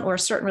account or a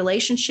certain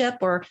relationship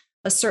or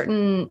a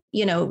certain,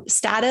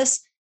 status,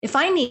 if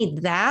I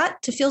need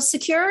that to feel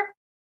secure,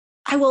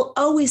 I will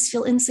always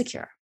feel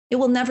insecure. It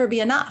will never be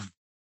enough.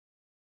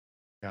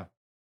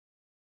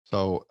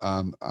 So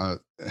we're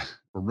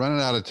running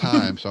out of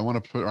time. So I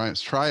want to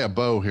try a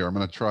bow here. I'm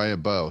going to try a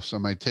bow. So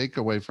my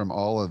takeaway from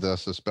all of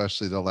this,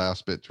 especially the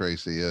last bit,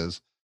 Tracy,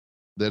 is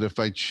that if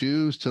I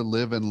choose to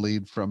live and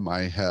lead from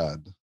my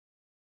head,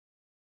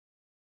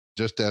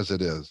 just as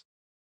it is,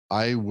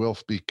 I will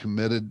be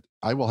committed.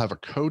 I will have a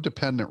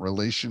codependent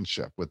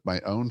relationship with my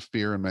own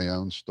fear and my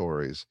own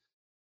stories.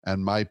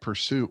 And my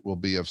pursuit will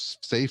be of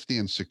safety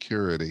and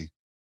security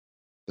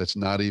that's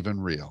not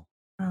even real.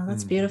 Oh,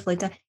 that's beautifully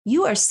done.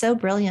 You are so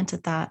brilliant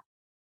at that.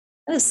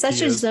 That is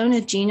such a zone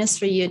of genius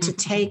for you to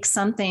take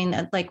something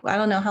like, I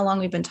don't know how long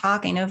we've been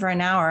talking, over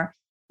an hour,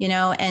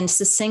 and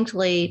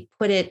succinctly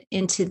put it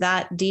into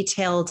that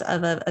detailed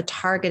of a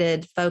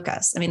targeted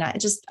focus. I mean, it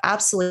just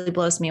absolutely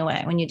blows me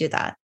away when you do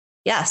that.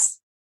 Yes.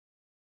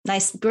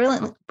 Nice.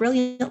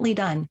 Brilliantly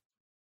done.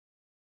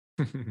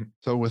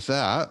 So with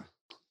that,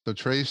 so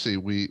Tracy,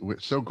 we're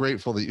so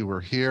grateful that you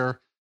were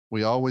here.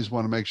 We always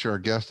want to make sure our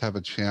guests have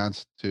a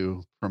chance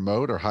to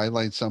promote or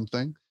highlight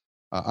something.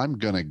 I'm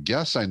going to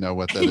guess I know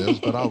what that is,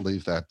 but I'll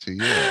leave that to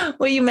you.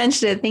 Well, you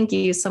mentioned it. Thank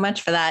you so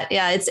much for that.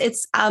 Yeah,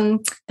 this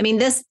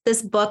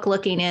book,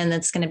 Looking In,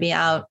 that's going to be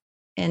out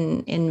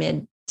in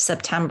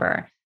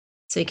mid-September.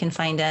 So you can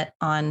find it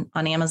on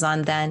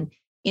Amazon then,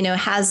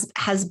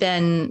 has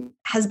been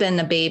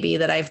a baby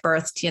that I've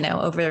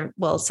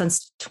birthed,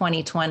 since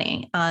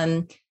 2020.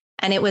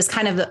 And it was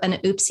kind of an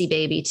oopsie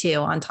baby too.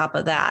 On top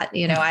of that,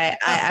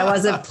 I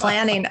wasn't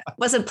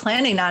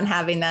planning on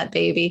having that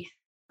baby.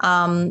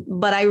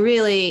 But I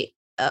really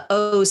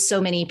owe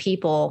so many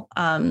people,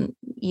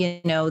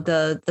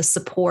 the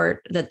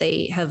support that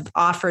they have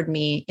offered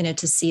me,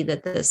 to see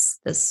that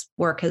this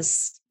work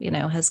has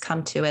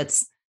come to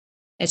its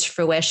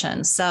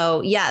fruition.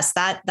 So yes,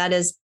 that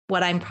is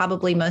what I'm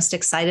probably most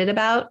excited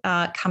about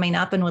coming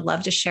up, and would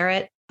love to share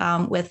it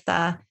with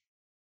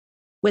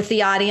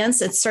the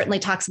audience. It certainly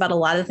talks about a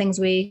lot of things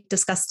we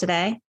discussed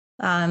today,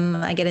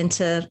 I get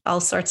into all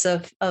sorts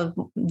of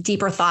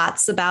deeper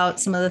thoughts about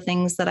some of the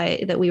things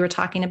that we were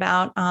talking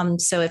about.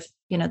 So if,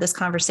 this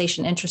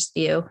conversation interests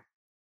you,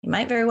 you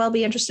might very well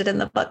be interested in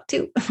the book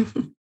too.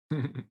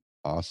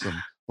 Awesome.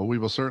 Well, we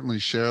will certainly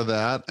share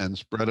that and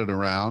spread it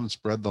around,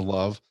 spread the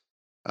love.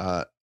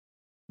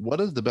 What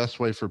is the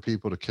best way for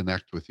people to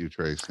connect with you,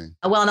 Tracy?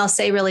 Well, and I'll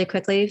say really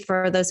quickly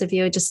for those of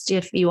you, just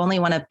if you only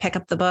want to pick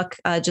up the book,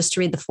 just to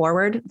read the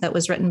foreword that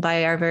was written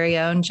by our very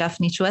own Jeff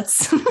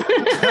Nichowitz.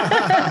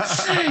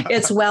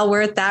 It's well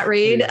worth that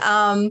read.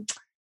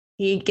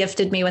 He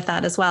gifted me with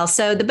that as well.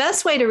 So the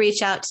best way to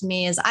reach out to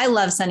me is I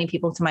love sending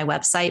people to my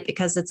website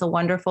because it's a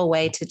wonderful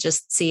way to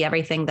just see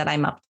everything that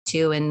I'm up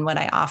to and what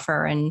I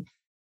offer and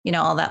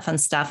all that fun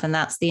stuff. And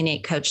that's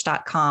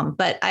theinnatecoach.com.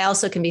 But I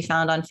also can be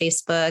found on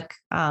Facebook,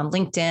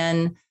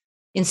 LinkedIn,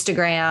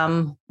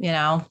 Instagram.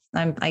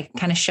 I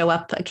kind of show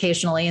up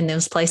occasionally in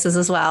those places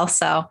as well.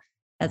 So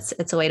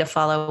it's a way to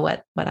follow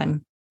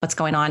what's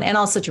going on and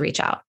also to reach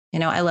out.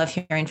 I love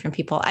hearing from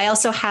people. I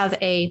also have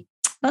I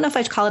don't know if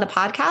I'd call it a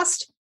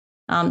podcast.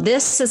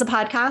 This is a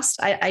podcast.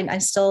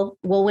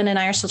 Wilwyn and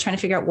I are still trying to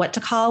figure out what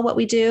to call what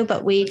we do,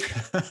 but we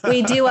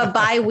do a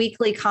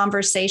bi-weekly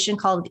conversation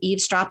called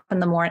Eavesdrop in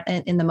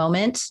the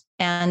Moment.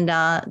 And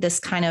this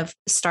kind of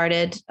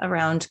started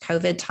around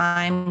COVID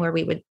time where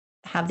we would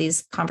have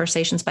these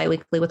conversations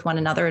bi-weekly with one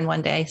another. And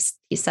one day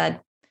he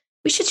said,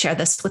 we should share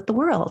this with the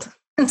world.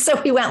 And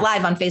so we went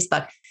live on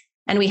Facebook,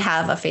 and we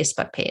have a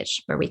Facebook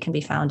page where we can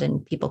be found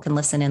and people can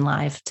listen in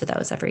live to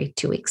those every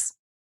 2 weeks.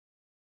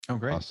 Oh,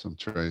 great. Awesome,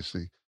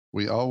 Tracy.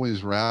 We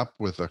always wrap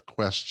with a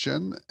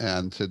question.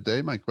 And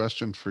today, my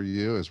question for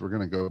you is we're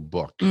going to go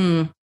book.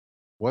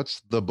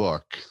 What's the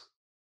book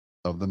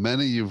of the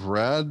many you've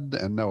read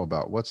and know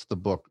about? What's the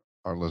book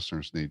our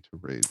listeners need to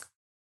read?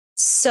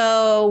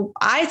 So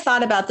I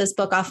thought about this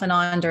book off and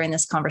on during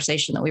this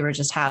conversation that we were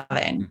just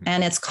having.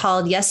 And it's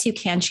called Yes, You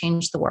Can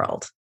Change the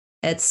World.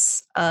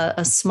 It's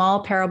a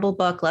small parable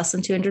book, less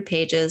than 200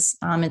 pages.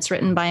 It's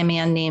written by a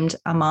man named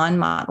Aman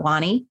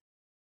Motwani.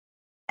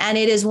 And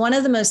it is one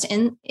of the most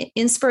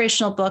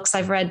inspirational books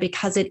I've read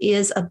because it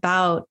is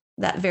about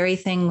that very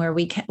thing where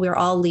we're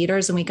all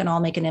leaders and we can all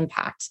make an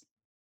impact.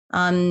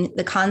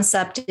 The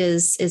concept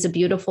is a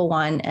beautiful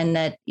one, and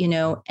that,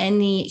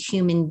 any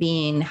human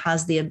being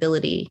has the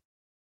ability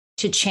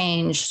to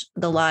change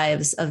the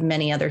lives of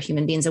many other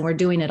human beings. And we're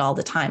doing it all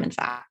the time, in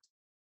fact.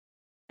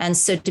 And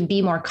so to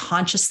be more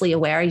consciously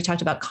aware, you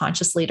talked about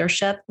conscious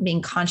leadership,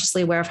 being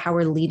consciously aware of how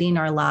we're leading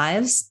our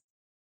lives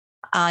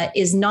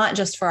is not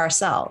just for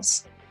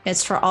ourselves.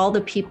 It's for all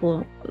the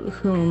people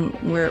whom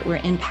we're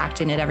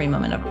impacting at every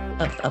moment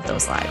of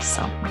those lives.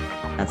 So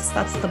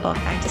that's the book.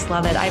 I just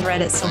love it. I've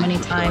read it so many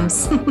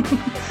times.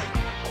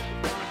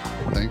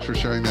 Thanks for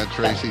sharing that,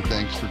 Tracy.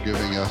 Thanks for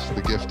giving us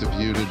the gift of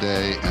you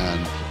today,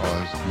 and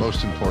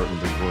most important,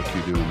 the work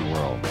you do in the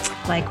world.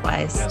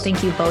 Likewise. Yes.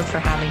 Thank you both for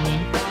having me.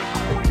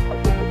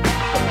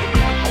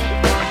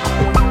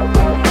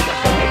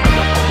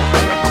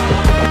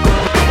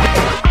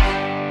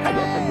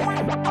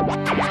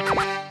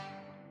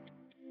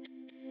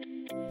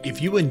 If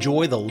you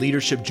enjoy the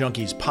Leadership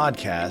Junkies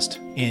podcast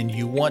and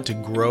you want to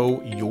grow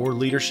your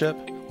leadership,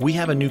 we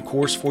have a new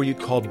course for you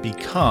called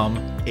Become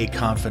a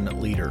Confident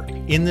Leader.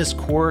 In this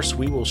course,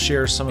 we will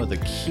share some of the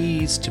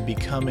keys to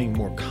becoming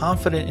more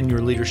confident in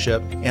your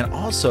leadership and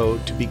also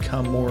to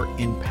become more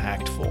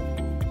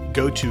impactful.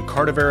 Go to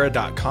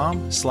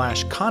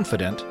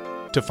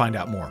cardavera.com/confident to find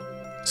out more.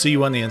 See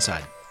you on the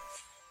inside.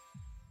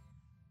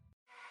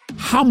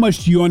 How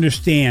much do you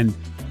understand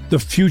the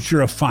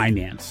future of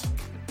finance?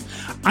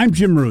 I'm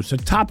Jim Roos, a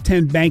top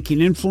 10 banking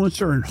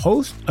influencer and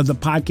host of the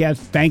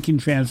podcast Banking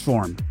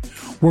Transformed,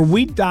 where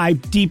we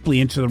dive deeply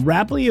into the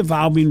rapidly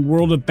evolving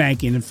world of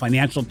banking and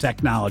financial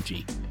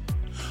technology.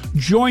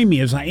 Join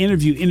me as I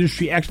interview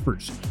industry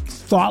experts,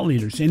 thought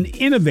leaders, and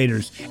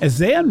innovators as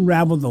they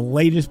unravel the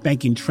latest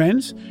banking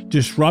trends,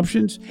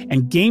 disruptions,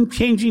 and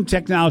game-changing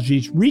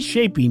technologies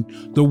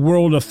reshaping the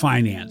world of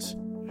finance.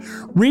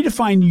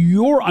 Redefine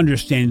your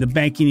understanding of the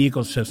banking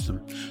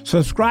ecosystem.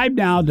 Subscribe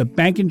now to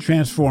Banking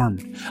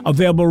Transformed,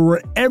 available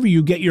wherever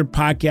you get your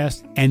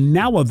podcast and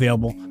now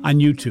available on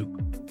YouTube.